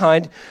 stayed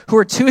behind who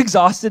were too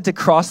exhausted to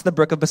cross the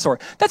brook of Besor.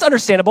 That's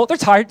understandable. They're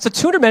tired. So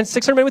 200 men,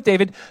 600 men with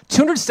David,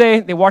 200 stay.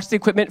 They watch the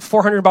equipment,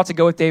 400 about to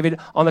go with David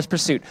on this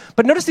pursuit.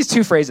 But notice these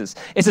two phrases.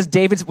 It says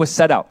David was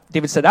set out.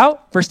 David set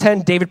out. Verse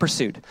 10, David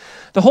pursued.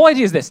 The whole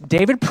idea is this.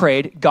 David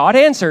prayed, God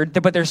answered,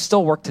 but there's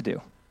still work to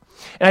do.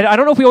 And I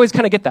don't know if we always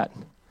kind of get that.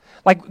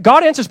 Like,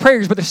 God answers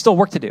prayers, but there's still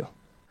work to do.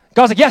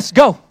 God's like, yes,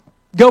 go.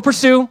 Go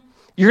pursue.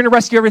 You're going to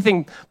rescue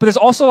everything. But there's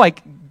also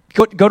like,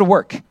 go to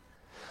work.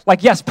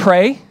 Like, yes,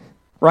 pray,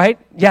 right?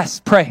 Yes,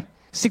 pray.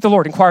 Seek the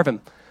Lord, inquire of him.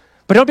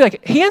 But don't be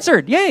like, he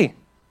answered, yay.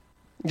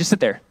 You just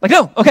sit there. Like,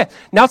 no, okay.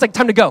 Now it's like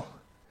time to go.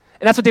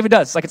 And that's what David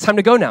does. Like, it's time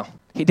to go now.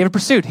 David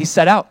pursued. He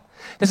set out.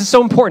 This is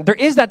so important. There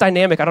is that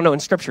dynamic, I don't know, in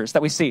scriptures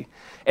that we see.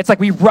 It's like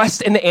we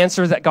rest in the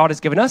answers that God has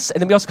given us, and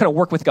then we also kind of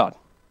work with God.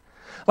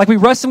 Like, we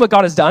rest in what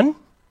God has done,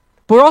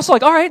 but we're also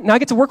like, all right, now I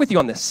get to work with you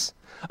on this.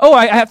 Oh,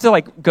 I have to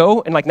like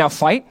go and like now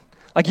fight.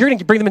 Like, you're going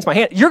to bring them into my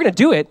hand. You're going to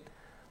do it,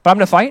 but I'm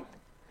going to fight.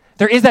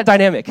 There is that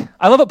dynamic.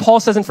 I love what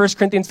Paul says in 1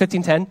 Corinthians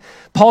 15:10.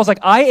 Paul's like,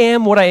 I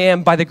am what I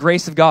am by the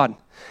grace of God.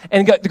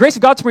 And the grace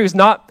of God to me was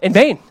not in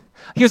vain.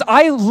 He goes,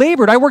 I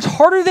labored, I worked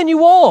harder than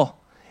you all,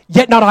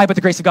 yet not I, but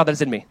the grace of God that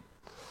is in me.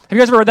 Have you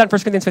guys ever read that in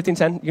 1 Corinthians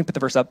 15:10? You can put the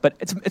verse up, but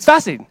it's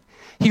fascinating.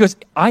 He goes,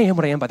 I am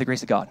what I am by the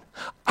grace of God.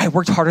 I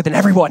worked harder than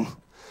everyone,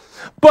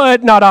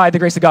 but not I, the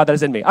grace of God that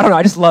is in me. I don't know,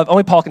 I just love,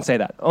 only Paul can say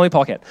that. Only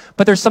Paul can.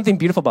 But there's something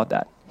beautiful about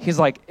that. He's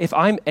like, if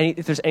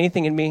there's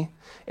anything in me,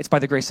 it's by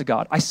the grace of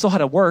God. I still had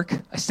to work.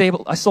 I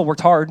still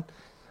worked hard.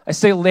 I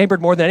still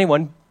labored more than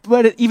anyone,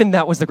 but even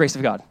that was the grace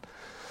of God.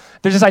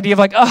 There's this idea of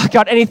like, oh,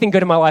 God, anything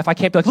good in my life, I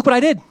can't be like, look what I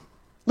did.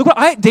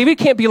 David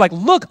can't be like,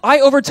 look,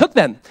 I overtook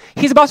them.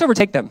 He's about to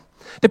overtake them.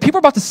 The people are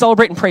about to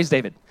celebrate and praise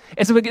David.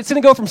 It's going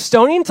to go from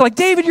stoning to like,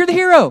 David, you're the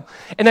hero.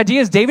 And the idea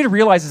is David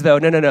realizes though,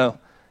 no.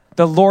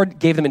 The Lord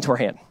gave them into our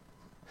hand.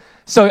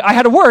 So I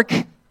had to work,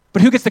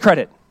 but who gets the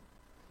credit?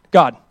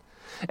 God.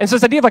 And so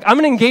this idea of like, I'm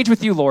going to engage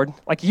with you, Lord.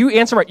 Like you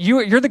answer,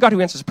 you're the God who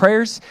answers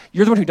prayers.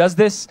 You're the one who does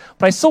this,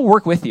 but I still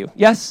work with you.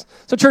 Yes?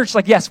 So church,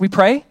 like, yes, we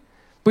pray,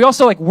 but we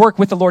also like work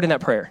with the Lord in that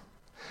prayer.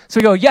 So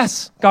we go,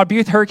 yes, God, be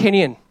with Hurricane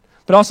Ian,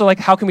 but also like,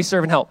 how can we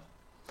serve and help?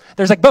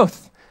 There's like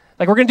both.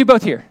 Like we're going to do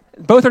both here.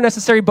 Both are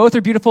necessary. Both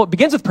are beautiful. It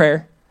begins with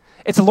prayer.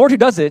 It's the Lord who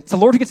does it. It's the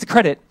Lord who gets the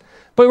credit,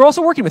 but we're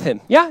also working with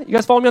him. Yeah? You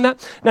guys follow me on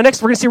that? Now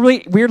next, we're going to see a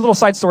really weird little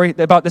side story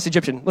about this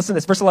Egyptian. Listen to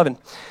this, verse 11.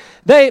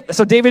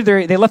 So David,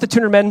 they left the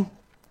 200 men.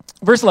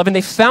 Verse 11,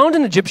 they found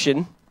an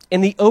Egyptian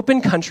in the open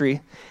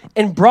country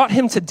and brought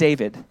him to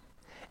David.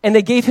 And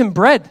they gave him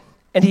bread,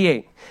 and he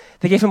ate.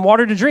 They gave him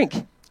water to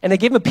drink, and they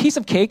gave him a piece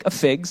of cake of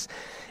figs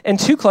and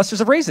 2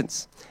 clusters of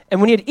raisins. And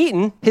when he had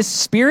eaten, his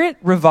spirit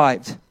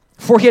revived,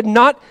 for he had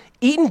not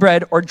eaten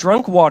bread or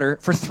drunk water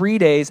for 3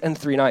 days and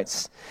 3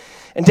 nights.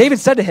 And David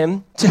said to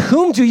him, to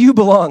whom do you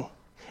belong?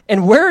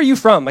 And where are you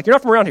from? Like, you're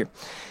not from around here.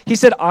 He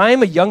said, I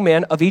am a young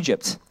man of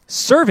Egypt,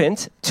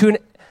 servant to an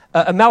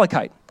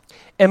Amalekite.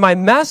 And my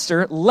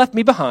master left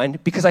me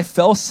behind because I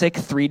fell sick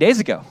 3 days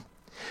ago.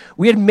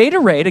 We had made a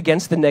raid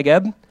against the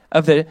Negeb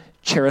of the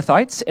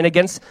Cherethites and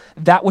against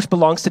that which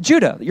belongs to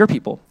Judah, your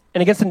people,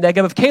 and against the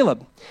Negeb of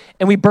Caleb.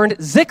 And we burned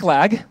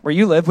Ziklag, where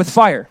you live, with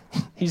fire.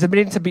 He's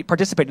admitting to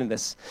participating in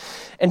this.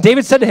 And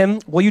David said to him,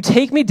 will you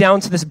take me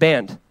down to this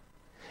band?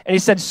 And he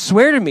said,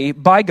 swear to me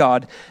by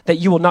God that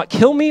you will not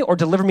kill me or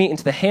deliver me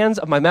into the hands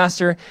of my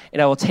master,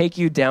 and I will take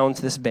you down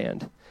to this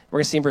band. We're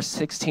going to see in verse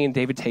 16,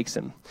 David takes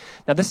him.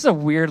 Now, this is a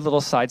weird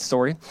little side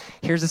story.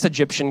 Here's this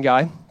Egyptian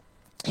guy.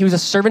 He was a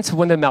servant to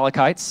one of the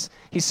Amalekites.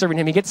 He's serving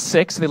him. He gets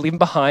sick, so they leave him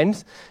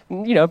behind.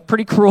 You know,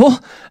 pretty cruel.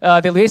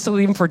 They basically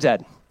leave him for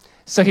dead.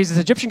 So he's this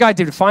Egyptian guy.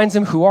 David finds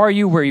him. Who are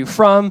you? Where are you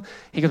from?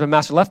 He goes, my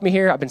master left me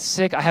here. I've been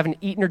sick. I haven't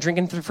eaten or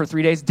drinking for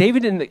 3 days.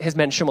 David and his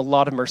men show him a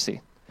lot of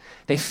mercy.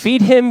 They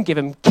feed him, give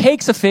him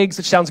cakes of figs,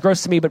 which sounds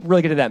gross to me, but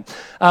really good to them.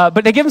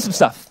 But they give him some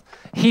stuff.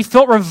 He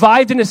felt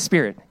revived in his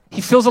spirit. He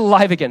feels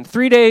alive again.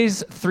 3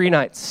 days, 3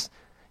 nights.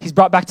 He's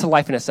brought back to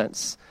life in a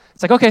sense.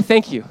 It's like, okay,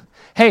 thank you.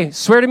 Hey,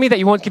 swear to me that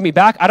you won't give me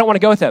back. I don't want to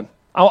go with them.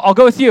 I'll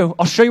go with you.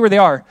 I'll show you where they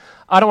are.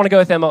 I don't want to go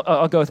with them.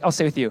 I'll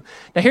stay with you.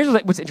 Now, here's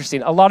what's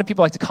interesting. A lot of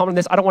people like to comment on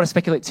this. I don't want to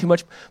speculate too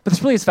much, but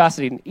this really is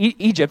fascinating.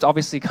 Egypt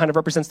obviously kind of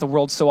represents the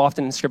world so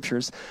often in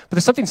scriptures, but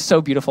there's something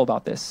so beautiful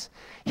about this.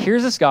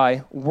 Here's this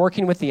guy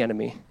working with the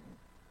enemy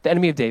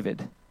of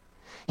David.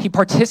 He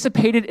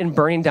participated in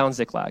burning down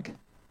Ziklag.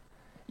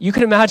 You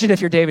can imagine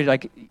if you're David,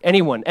 like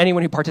anyone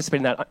who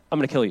participated in that, I'm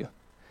going to kill you.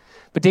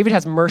 But David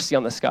has mercy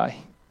on this guy.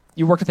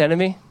 You worked with the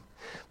enemy,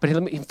 but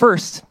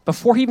first,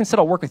 before he even said,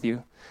 I'll work with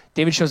you,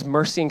 David shows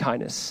mercy and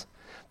kindness.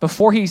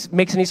 Before he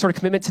makes any sort of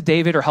commitment to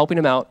David or helping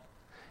him out,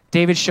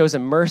 David shows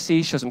him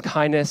mercy, shows him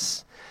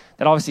kindness.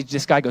 That obviously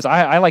this guy goes,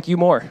 I like you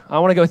more. I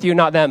want to go with you,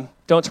 not them.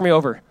 Don't turn me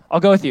over. I'll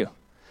go with you.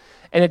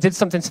 And it did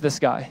something to this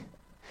guy.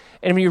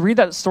 And when you read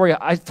that story,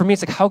 for me,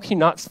 it's like, how can you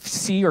not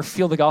see or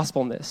feel the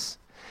gospel in this?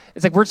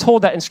 It's like we're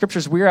told that in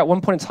scriptures, we're at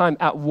one point in time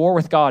at war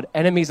with God,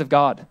 enemies of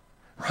God,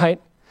 right?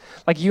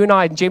 Like you and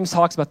I, James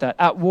talks about that,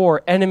 at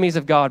war, enemies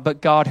of God,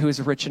 but God who is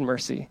rich in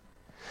mercy.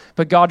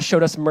 But God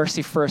showed us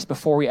mercy first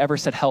before we ever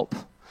said help.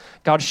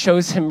 God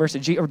shows him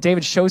mercy, or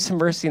David shows him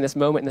mercy in this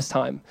moment, in this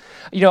time.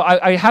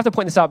 I have to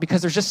point this out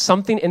because there's just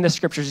something in the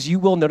scriptures. You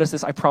will notice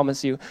this, I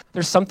promise you.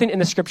 There's something in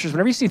the scriptures.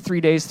 Whenever you see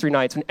 3 days, 3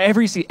 nights,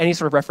 whenever you see any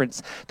sort of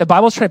reference, the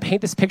Bible's trying to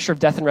paint this picture of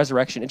death and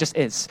resurrection. It just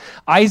is.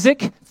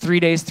 Isaac,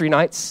 3 days, 3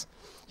 nights.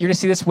 You're going to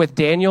see this with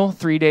Daniel,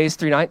 3 days,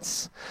 3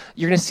 nights.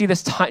 You're going to see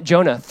this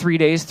Jonah, 3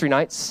 days, 3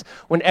 nights.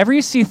 Whenever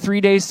you see 3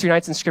 days, 3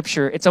 nights in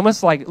scripture, it's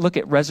almost like, look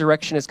at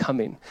resurrection is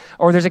coming.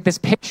 Or there's like this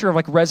picture of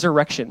like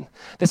resurrection.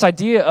 This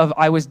idea of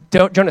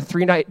Jonah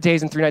 3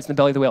 days and 3 nights in the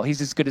belly of the whale.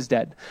 He's as good as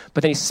dead.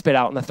 But then he's spit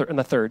out on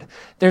the third.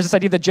 There's this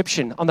idea of the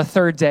Egyptian. On the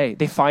third day,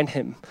 they find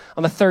him.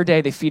 On the third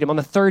day, they feed him. On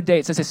the third day,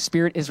 it says his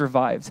spirit is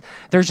revived.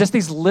 There's just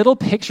these little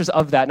pictures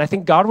of that. And I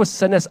think God was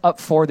setting us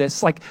up for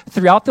this. Like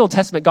throughout the Old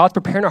Testament, God's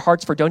preparing our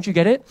hearts for, don't you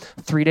get it?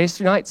 3 days,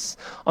 3 nights.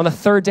 On the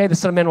third day, the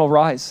Son of Man will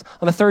rise.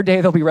 On the third day,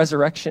 there'll be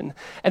resurrection.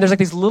 And there's like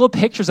these little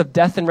pictures of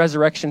death and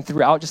resurrection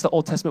throughout just the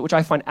Old Testament, which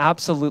I find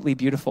absolutely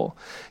beautiful.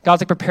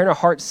 God's like preparing our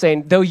hearts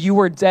saying, though you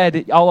were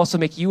dead, I'll also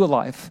make you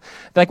alive.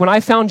 Like when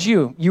I found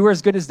you, you were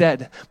as good as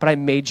dead, but I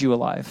made you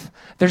alive.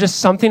 There's just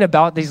something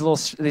about these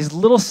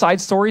little side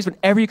stories.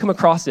 Whenever you come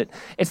across it,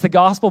 it's the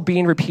gospel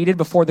being repeated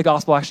before the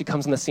gospel actually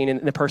comes on the scene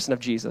in the person of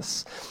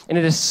Jesus. And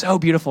it is so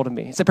beautiful to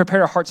me. It's to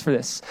prepare our hearts for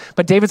this.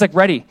 But David's like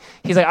ready.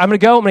 He's like, I'm going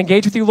to go. I'm going to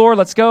engage with you, Lord.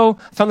 Let's go.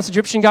 I found this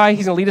Egyptian guy.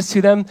 He's going to lead us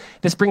to them.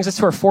 This brings us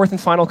to our fourth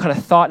and final kind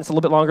of thought. It's a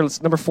little bit longer.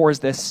 Number 4 is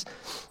this.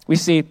 We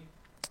see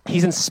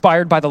he's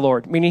inspired by the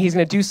Lord, meaning he's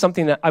going to do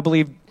something that I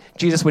believe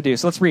Jesus would do.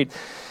 So let's read.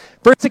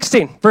 Verse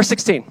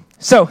 16.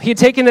 So he had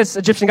taken this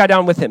Egyptian guy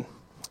down with him.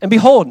 And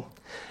behold,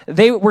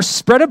 they were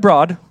spread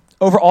abroad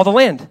over all the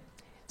land.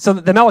 So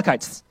the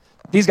Amalekites,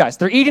 these guys,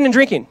 they're eating and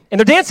drinking, and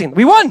they're dancing.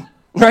 We won,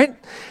 right?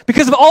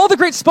 Because of all the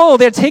great spoil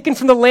they had taken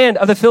from the land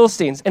of the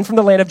Philistines and from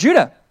the land of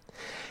Judah.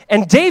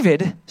 And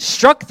David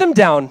struck them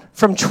down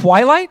from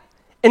twilight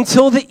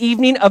until the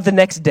evening of the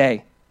next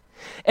day.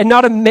 And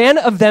not a man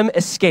of them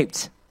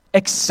escaped,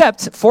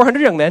 except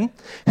 400 young men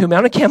who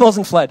mounted camels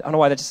and fled. I don't know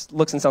why that just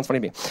looks and sounds funny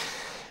to me.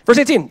 Verse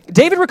 18,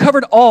 David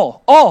recovered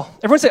all.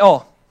 Everyone say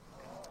all.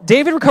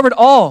 David recovered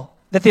all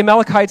that the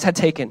Amalekites had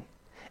taken.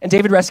 And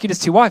David rescued his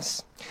 2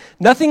 wives.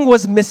 Nothing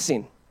was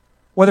missing,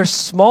 whether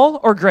small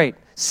or great,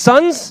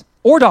 sons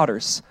or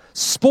daughters,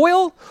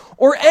 spoil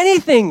or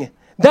anything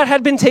that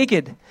had been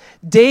taken.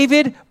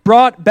 David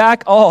brought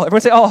back all.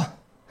 Everyone say all.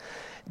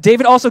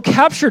 David also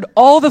captured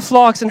all the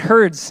flocks and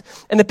herds,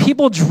 and the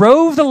people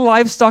drove the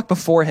livestock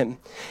before him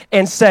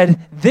and said,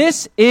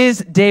 this is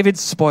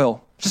David's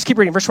spoil. Just keep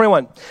reading. Verse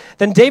 21.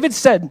 Then David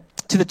said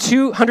to the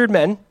 200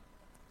 men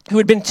who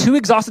had been too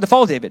exhausted to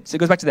follow David, so it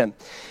goes back to them,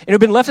 and who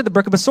had been left at the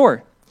brook of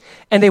Besor.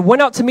 And they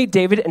went out to meet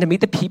David and to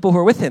meet the people who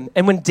were with him.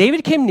 And when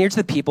David came near to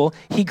the people,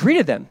 he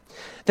greeted them.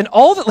 Then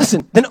all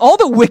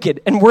the wicked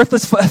and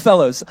worthless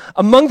fellows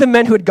among the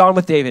men who had gone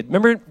with David.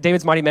 Remember,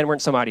 David's mighty men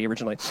weren't so mighty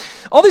originally.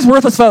 All these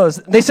worthless fellows,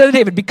 they said to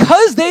David,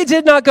 because they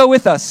did not go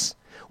with us,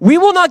 we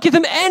will not give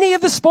them any of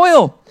the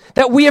spoil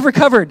that we have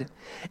recovered,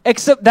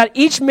 except that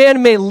each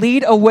man may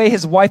lead away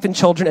his wife and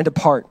children and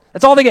depart.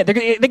 That's all they get. They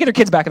get their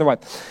kids back and their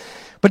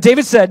wife. But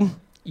David said,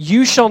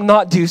 you shall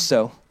not do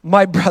so,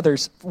 my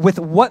brothers, with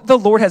what the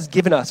Lord has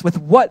given us,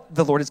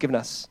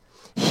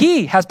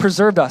 He has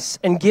preserved us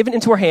and given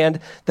into our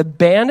hand the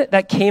band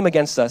that came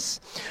against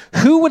us.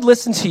 Who would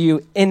listen to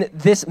you in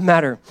this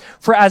matter?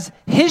 For as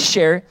his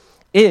share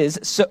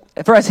is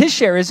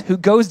who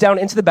goes down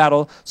into the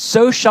battle,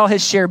 so shall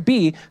his share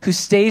be who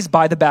stays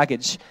by the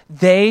baggage.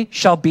 They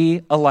shall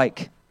be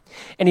alike.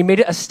 And he made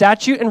it a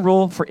statute and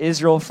rule for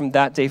Israel from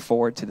that day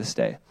forward to this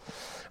day.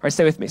 All right,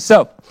 stay with me.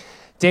 So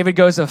David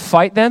goes to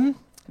fight them.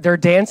 They're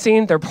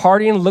dancing, they're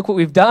partying, look what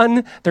we've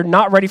done. They're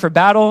not ready for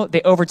battle.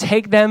 They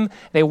overtake them.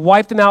 They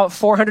wipe them out.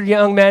 400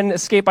 young men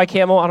escape by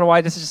camel. I don't know why,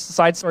 this is just a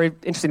side story,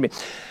 interesting to me.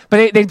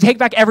 But they take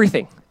back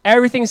everything.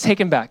 Everything's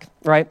taken back,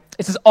 right?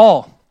 It says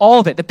all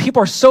of it. The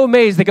people are so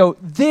amazed. They go,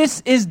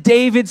 this is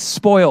David's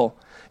spoil.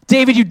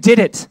 David, you did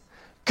it.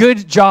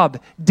 Good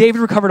job. David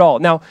recovered all.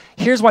 Now,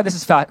 here's why this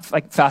is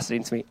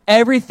fascinating to me.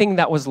 Everything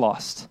that was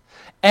lost,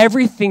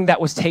 everything that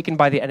was taken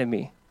by the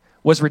enemy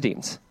was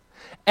redeemed.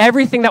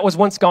 Everything that was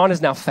once gone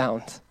is now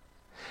found.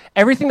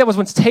 Everything that was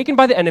once taken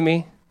by the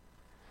enemy,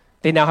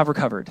 they now have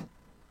recovered.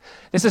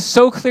 This is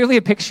so clearly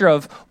a picture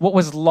of what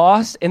was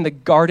lost in the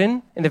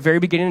garden in the very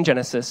beginning in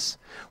Genesis.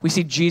 We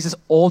see Jesus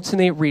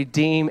ultimately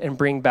redeem and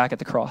bring back at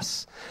the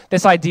cross.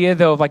 This idea,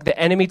 though, of like the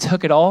enemy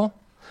took it all,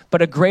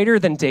 but a greater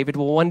than David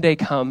will one day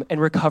come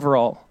and recover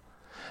all.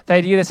 The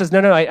idea that says,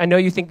 no, I know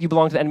you think you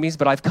belong to the enemies,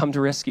 but I've come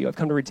to rescue. I've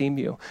come to redeem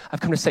you. I've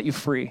come to set you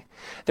free.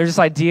 There's this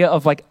idea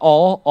of like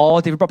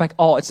all, David brought back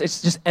all. It's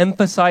just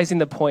emphasizing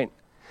the point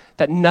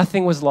that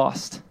nothing was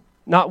lost.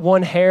 Not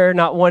one hair,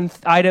 not one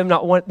item,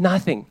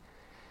 nothing.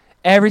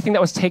 Everything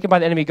that was taken by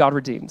the enemy, God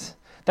redeemed.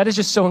 That is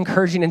just so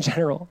encouraging in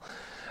general.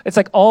 It's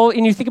like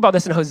and you think about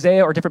this in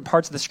Hosea or different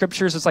parts of the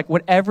scriptures, it's like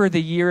whatever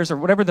the years or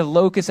whatever the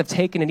locusts have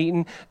taken and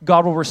eaten,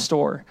 God will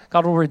restore.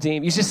 God will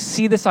redeem. You just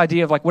see this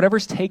idea of like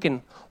whatever's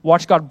taken,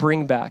 watch God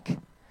bring back.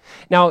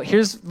 Now,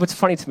 here's what's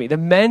funny to me. The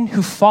men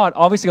who fought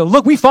obviously go,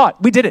 look, we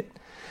fought. We did it.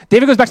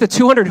 David goes back to the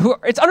 200 who,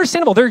 it's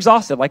understandable. They're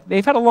exhausted. Like,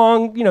 they've had a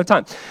long,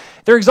 time.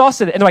 They're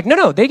exhausted. And they're like,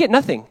 no, they get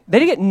nothing. They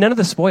didn't get none of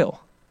the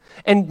spoil.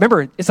 And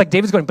remember, it's like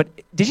David's going, but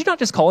did you not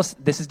just call us,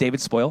 this is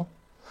David's spoil?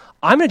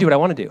 I'm going to do what I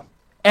want to do.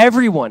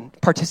 Everyone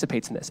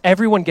participates in this.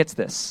 Everyone gets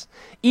this.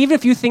 Even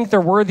if you think they're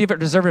worthy of it,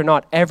 deserve it or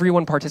not,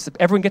 everyone participates.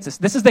 Everyone gets this.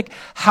 This is like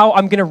how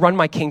I'm going to run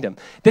my kingdom.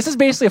 This is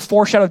basically a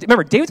foreshadow.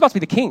 Remember, David's about to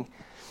be the king.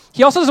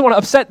 He also doesn't want to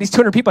upset these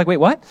 200 people. Like, wait,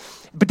 what?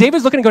 But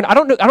David's looking and going, I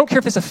don't care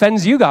if this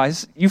offends you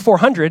guys, you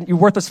 400, you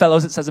worthless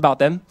fellows, it says about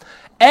them.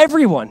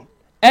 Everyone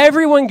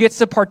gets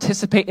to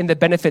participate in the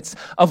benefits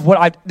of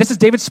this is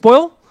David's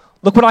spoil?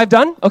 Look what I've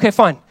done? Okay,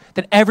 fine.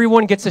 Then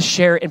everyone gets to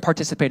share and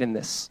participate in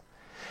this.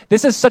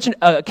 This is such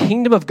a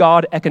kingdom of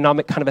God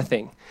economic kind of a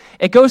thing.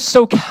 It goes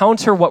so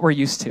counter what we're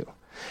used to.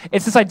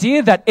 It's this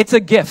idea that it's a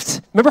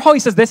gift. Remember how he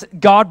says this?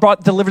 God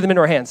delivered them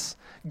into our hands.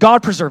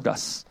 God preserved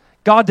us.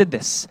 God did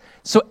this.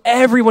 So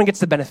everyone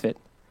gets the benefit.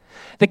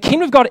 The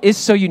kingdom of God is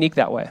so unique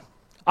that way.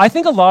 I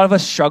think a lot of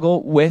us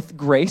struggle with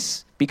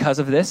grace because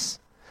of this.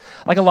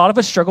 Like a lot of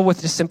us struggle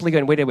with just simply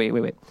going,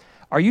 wait.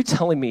 Are you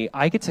telling me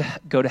I get to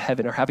go to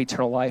heaven or have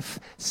eternal life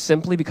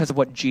simply because of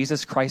what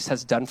Jesus Christ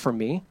has done for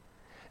me?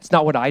 It's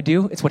not what I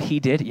do, it's what he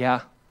did?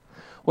 Yeah.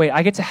 Wait,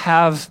 I get to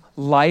have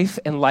life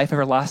and life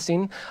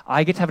everlasting?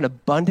 I get to have an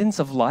abundance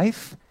of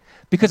life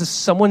because of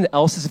someone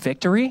else's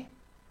victory?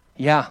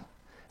 Yeah.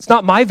 It's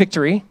not my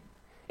victory.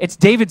 It's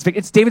David's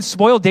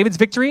spoil, David's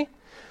victory.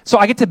 So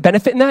I get to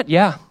benefit in that?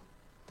 Yeah.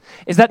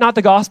 Is that not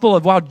the gospel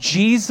of, wow,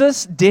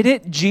 Jesus did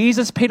it?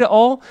 Jesus paid it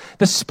all?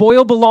 The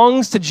spoil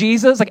belongs to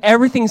Jesus, like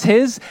everything's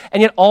his,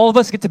 and yet all of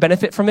us get to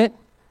benefit from it?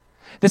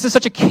 This is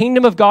such a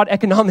kingdom of God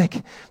economic,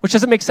 which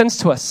doesn't make sense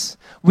to us.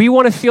 We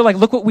want to feel like,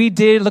 look what we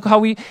did, look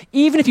how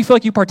even if you feel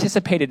like you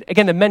participated,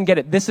 again, the men get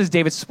it. This is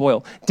David's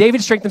spoil.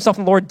 David strengthened himself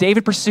in the Lord.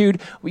 David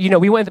pursued,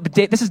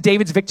 this is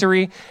David's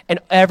victory, and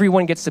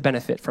everyone gets to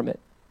benefit from it.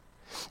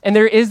 And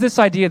there is this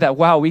idea that,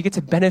 wow, we get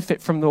to benefit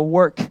from the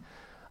work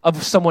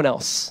of someone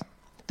else.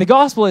 The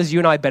gospel is you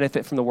and I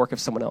benefit from the work of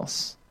someone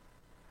else.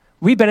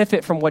 We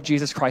benefit from what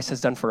Jesus Christ has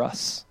done for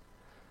us.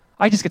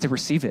 I just get to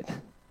receive it.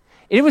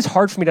 It was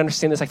hard for me to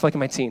understand this, I feel like, in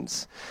my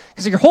teens.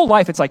 Because your whole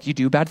life, it's like you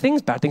do bad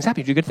things happen.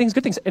 You do good things.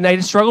 And I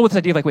just struggle with this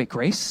idea of like, wait,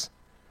 grace?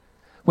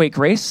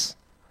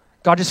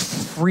 God just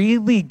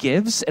freely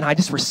gives and I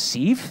just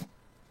receive?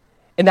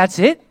 And that's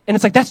it? And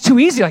it's like, that's too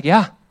easy. Like,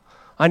 yeah,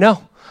 I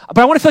know. But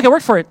I want to feel like I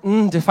worked for it.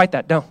 To fight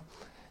that, no.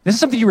 This is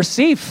something you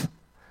receive.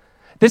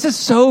 This is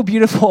so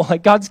beautiful.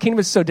 Like, God's kingdom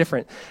is so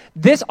different.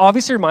 This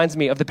obviously reminds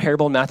me of the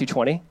parable in Matthew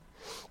 20.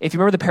 If you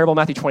remember the parable in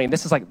Matthew 20, and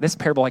this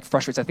parable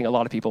frustrates, I think, a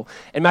lot of people.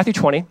 In Matthew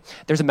 20,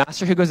 there's a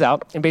master who goes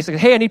out and basically,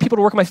 hey, I need people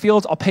to work in my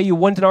fields. I'll pay you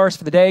 1 denarius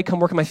for the day. Come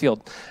work in my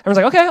field. Everyone's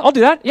like, okay, I'll do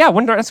that. Yeah,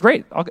 1 denarius, that's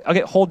great. I'll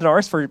get whole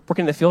denarius for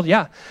working in the field.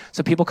 Yeah.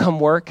 So people come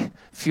work. A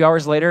few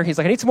hours later, he's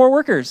like, I need some more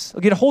workers.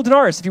 I'll get a whole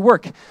denarius if you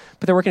work.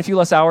 But they're working a few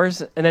less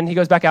hours. And then he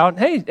goes back out.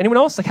 Hey, anyone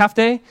else? Like half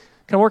day?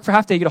 Can I work for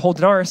half day? You get a whole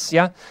denarius.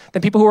 Yeah.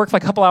 Then people who work for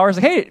like a couple hours,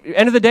 like, hey,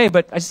 end of the day,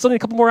 but I still need a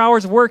couple more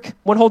hours of work.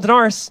 1 whole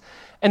denarius.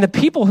 And the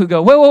people who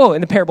go, whoa, in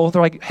the parable,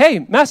 they're like, hey,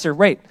 master,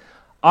 wait.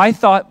 I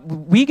thought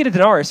we get a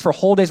denarius for a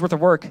whole day's worth of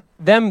work.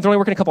 Them, they're only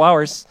working a couple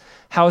hours.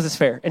 How is this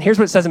fair? And here's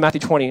what it says in Matthew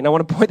 20, and I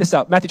want to point this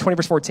out. Matthew 20,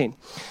 verse 14.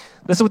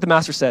 Listen to what the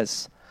master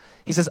says.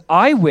 He says,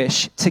 I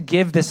wish to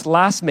give this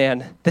last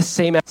man the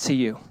same as to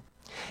you.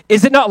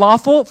 Is it not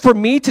lawful for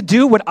me to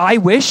do what I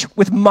wish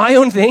with my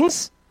own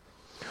things?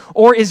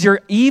 Or is your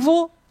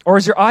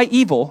eye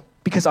evil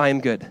because I am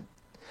good?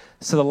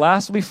 So the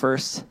last will be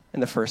first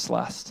and the first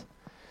last.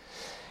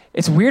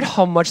 It's weird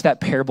how much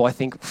that parable, I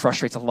think,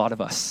 frustrates a lot of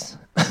us.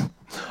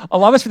 A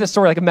lot of us for this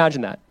story, like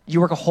imagine that.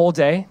 You work a whole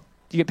day,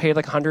 you get paid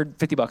like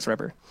 $150,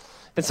 whatever.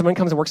 Then someone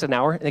comes and works an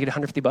hour and they get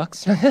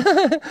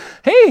 $150.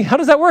 Hey, how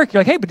does that work?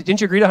 You're like, hey, but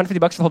didn't you agree to $150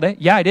 for the whole day?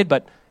 Yeah, I did,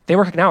 but they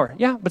work like an hour.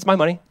 Yeah, but it's my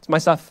money. It's my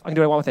stuff. I can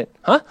do what I want with it.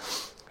 Huh?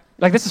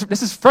 Like this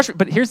is frustrating,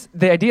 but here's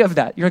the idea of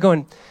that. You're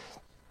going,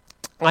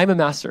 I'm a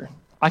master.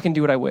 I can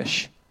do what I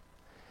wish.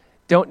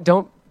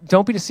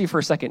 Don't be deceived for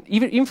a second.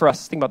 Even for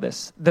us, think about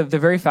this. The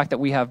very fact that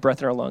we have breath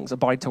in our lungs, a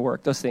body to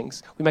work, those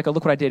things. We might go,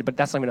 look what I did, but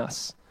that's not even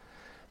us.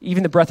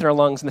 Even the breath in our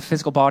lungs and the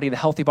physical body, the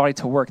healthy body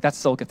to work, that's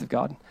still a gift of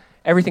God.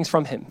 Everything's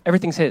from him.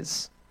 Everything's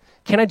his.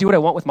 Can I do what I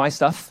want with my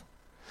stuff?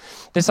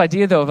 This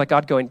idea, though, of like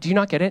God going, do you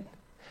not get it?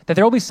 That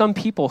there will be some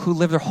people who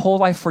live their whole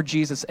life for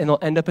Jesus and they'll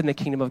end up in the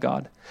kingdom of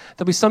God.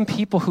 There'll be some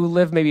people who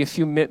live maybe a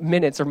few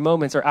minutes or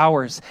moments or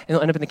hours and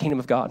they'll end up in the kingdom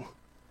of God.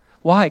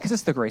 Why? Because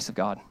it's the grace of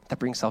God that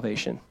brings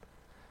salvation.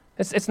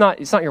 It's not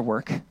your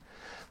work.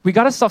 We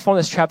got to stop falling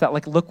in this trap that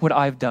like, look what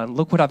I've done.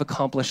 Look what I've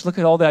accomplished. Look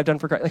at all that I've done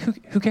for Christ.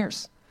 Like, who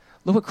cares?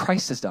 Look what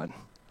Christ has done.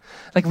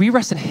 Like, we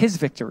rest in his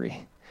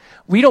victory.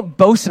 We don't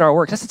boast in our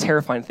works. That's a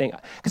terrifying thing.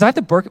 Because I have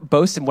to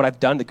boast in what I've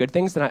done, the good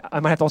things, then I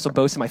might have to also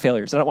boast in my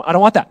failures. And I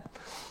don't want that.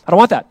 I don't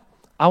want that.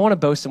 I want to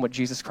boast in what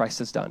Jesus Christ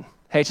has done.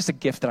 Hey, it's just a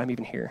gift that I'm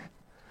even here.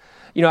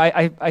 You know,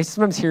 I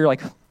sometimes hear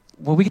like,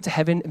 will we get to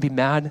heaven and be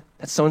mad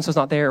that so-and-so's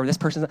not there or this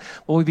person's not?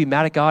 Will we be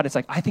mad at God? It's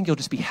like, I think you'll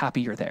just be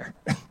happy you're there.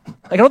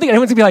 Like, I don't think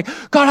anyone's gonna be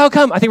like, God, how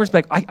come? I think we're just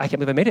like, I can't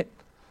believe I made it.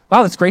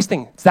 Wow, this grace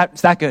thing, it's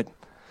that good.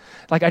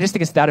 Like, I just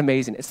think it's that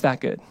amazing. It's that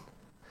good.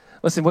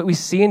 Listen, what we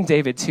see in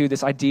David too,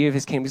 this idea of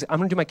his kingdom is, I'm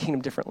gonna do my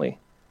kingdom differently.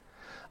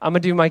 I'm gonna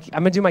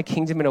do my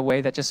kingdom in a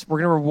way that just,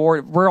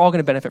 we're all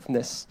gonna benefit from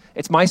this.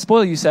 It's my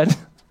spoil, you said,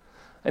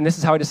 and this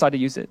is how I decide to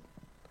use it.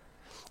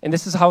 And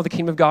this is how the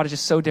kingdom of God is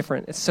just so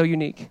different. It's so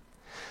unique.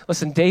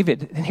 Listen,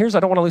 David, and I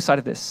don't want to lose sight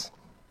of this.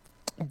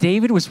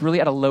 David was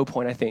really at a low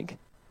point, I think.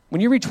 When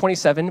you read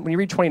 27, when you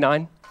read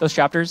 29, those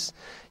chapters,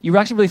 you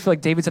actually really feel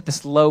like David's at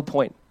this low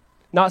point.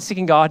 Not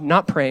seeking God,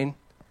 not praying.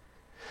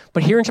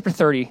 But here in chapter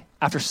 30,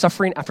 after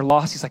suffering, after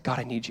loss, he's like, God,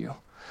 I need you.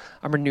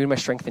 I'm renewing my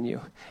strength in you.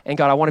 And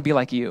God, I want to be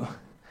like you.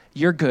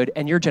 You're good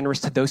and you're generous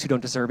to those who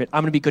don't deserve it.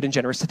 I'm going to be good and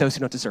generous to those who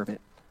don't deserve it.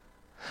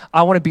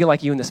 I want to be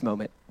like you in this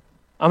moment.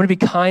 I'm going to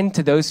be kind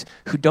to those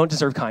who don't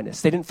deserve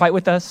kindness. They didn't fight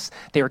with us.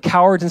 They were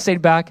cowards and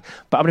stayed back,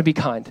 but I'm going to be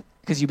kind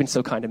because you've been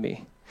so kind to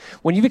me.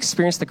 When you've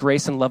experienced the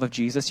grace and love of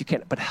Jesus, you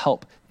can't but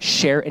help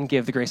share and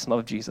give the grace and love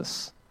of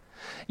Jesus.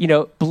 You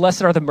know,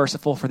 blessed are the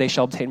merciful, for they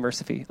shall obtain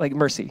mercy. Like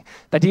mercy.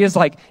 The idea is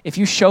like, if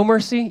you show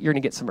mercy, you're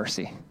going to get some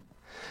mercy.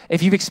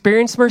 If you've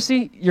experienced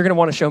mercy, you're going to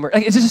want to show mercy.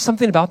 Like, it's just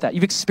something about that.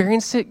 You've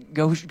experienced it,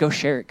 go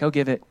share it, go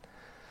give it.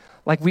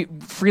 Like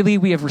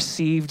we have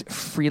received,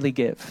 freely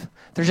give.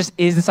 There just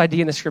is this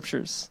idea in the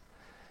scriptures.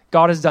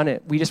 God has done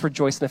it. We just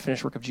rejoice in the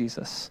finished work of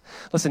Jesus.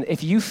 Listen,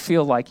 if you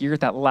feel like you're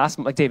at that last,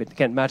 like David,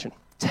 again, imagine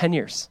 10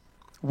 years,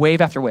 wave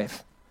after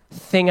wave,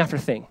 thing after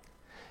thing.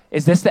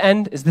 Is this the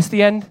end? Is this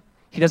the end?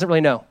 He doesn't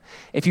really know.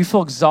 If you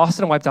feel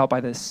exhausted and wiped out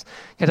by this,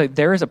 can I tell you,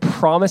 there is a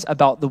promise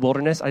about the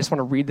wilderness. I just want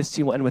to read this to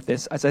you. We'll end with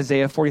this. It's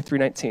Isaiah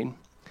 43:19.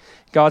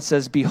 God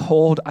says,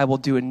 behold, I will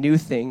do a new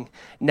thing.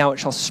 Now it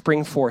shall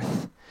spring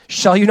forth.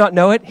 Shall you not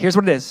know it? Here's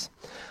what it is.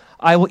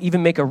 I will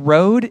even make a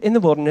road in the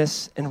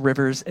wilderness and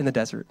rivers in the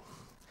desert.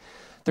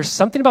 There's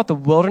something about the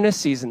wilderness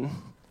season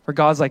where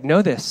God's like,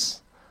 know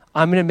this.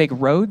 I'm going to make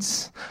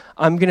roads.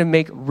 I'm going to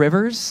make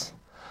rivers.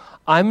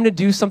 I'm going to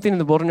do something in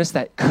the wilderness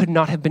that could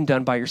not have been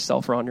done by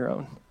yourself or on your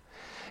own.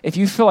 If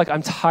you feel like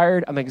I'm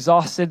tired, I'm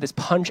exhausted, this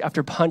punch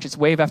after punch, it's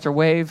wave after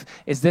wave.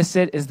 Is this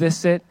it? Is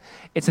this it?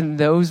 It's in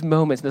those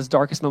moments, in those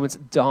darkest moments,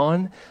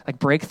 dawn, like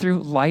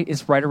breakthrough, light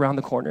is right around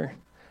the corner.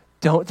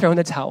 Don't throw in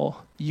the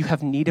towel. You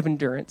have need of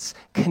endurance.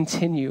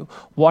 Continue.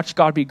 Watch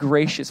God be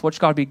gracious. Watch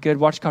God be good.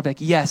 Watch God be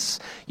like, yes,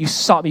 you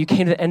sought me. You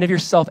came to the end of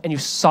yourself and you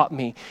sought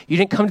me. You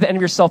didn't come to the end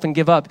of yourself and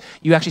give up.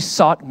 You actually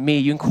sought me.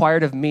 You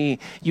inquired of me.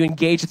 You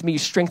engaged with me. You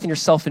strengthened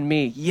yourself in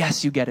me.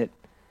 Yes, you get it.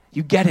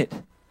 You get it.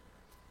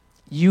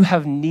 You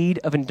have need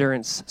of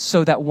endurance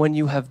so that when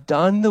you have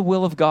done the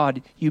will of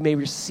God, you may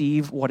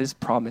receive what is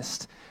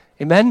promised.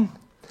 Amen?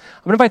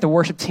 I'm going to invite the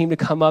worship team to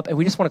come up, and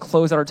we just want to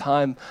close out our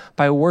time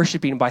by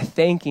worshiping, by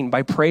thanking,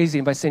 by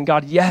praising, by saying,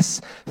 God,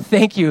 yes,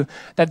 thank you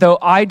that though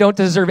I don't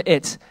deserve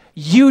it,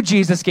 you,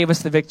 Jesus, gave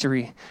us the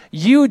victory.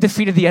 You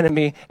defeated the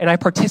enemy, and I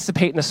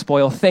participate in the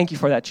spoil. Thank you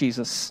for that,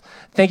 Jesus.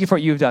 Thank you for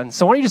what you've done.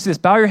 So why don't you just do this?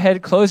 Bow your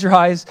head, close your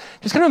eyes,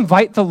 just kind of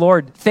invite the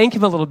Lord. Thank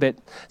him a little bit.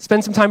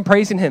 Spend some time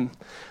praising him.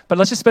 But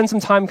let's just spend some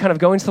time kind of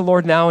going to the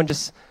Lord now and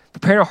just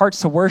preparing our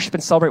hearts to worship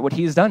and celebrate what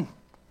he has done.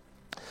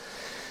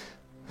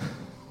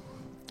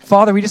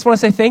 Father, we just want to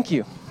say thank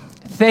you.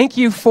 Thank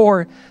you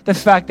for the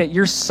fact that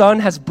your son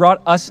has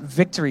brought us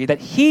victory, that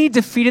he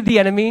defeated the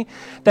enemy,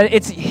 that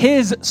it's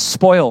his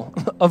spoil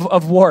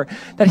of war,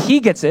 that he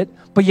gets it,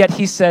 but yet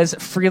he says,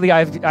 freely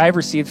I've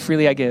received,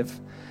 freely I give.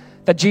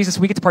 That Jesus,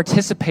 we get to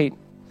participate.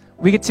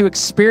 We get to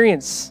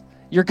experience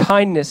your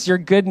kindness, your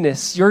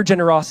goodness, your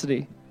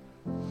generosity.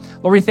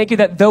 Lord, we thank you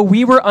that though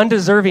we were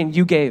undeserving,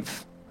 you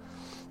gave.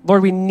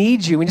 Lord, we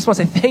need you. We just want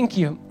to say thank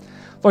you.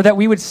 Lord, that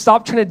we would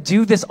stop trying to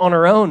do this on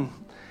our own.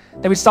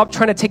 That we stop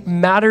trying to take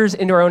matters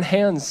into our own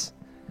hands.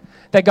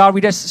 That God,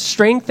 we just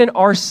strengthen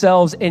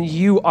ourselves in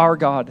you, our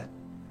God.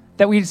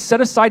 That we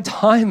set aside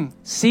time,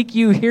 seek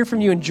you, hear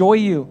from you, enjoy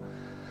you.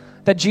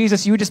 That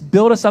Jesus, you would just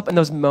build us up in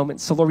those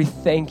moments. So Lord, we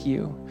thank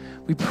you.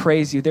 We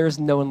praise you. There is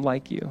no one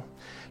like you.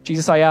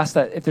 Jesus, I ask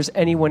that if there's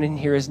anyone in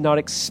here who has not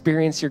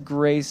experienced your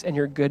grace and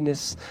your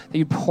goodness, that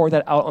you pour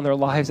that out on their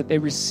lives, that they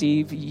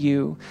receive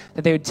you,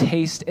 that they would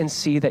taste and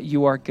see that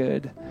you are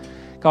good.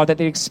 God, that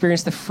they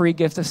experience the free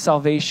gift of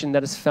salvation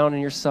that is found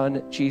in your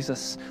son,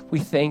 Jesus. We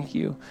thank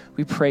you.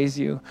 We praise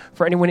you.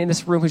 For anyone in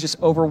this room who's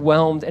just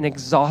overwhelmed and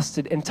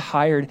exhausted and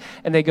tired,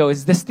 and they go,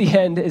 is this the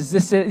end? Is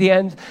this the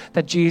end?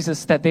 That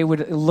Jesus, that they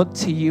would look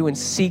to you and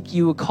seek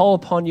you, call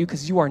upon you,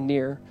 because you are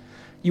near.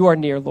 You are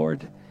near,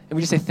 Lord. And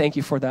we just say thank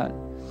you for that.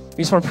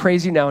 We just want to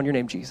praise you now in your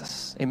name,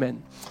 Jesus. Amen.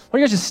 Why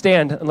don't you guys just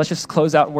stand and let's just close out and worship.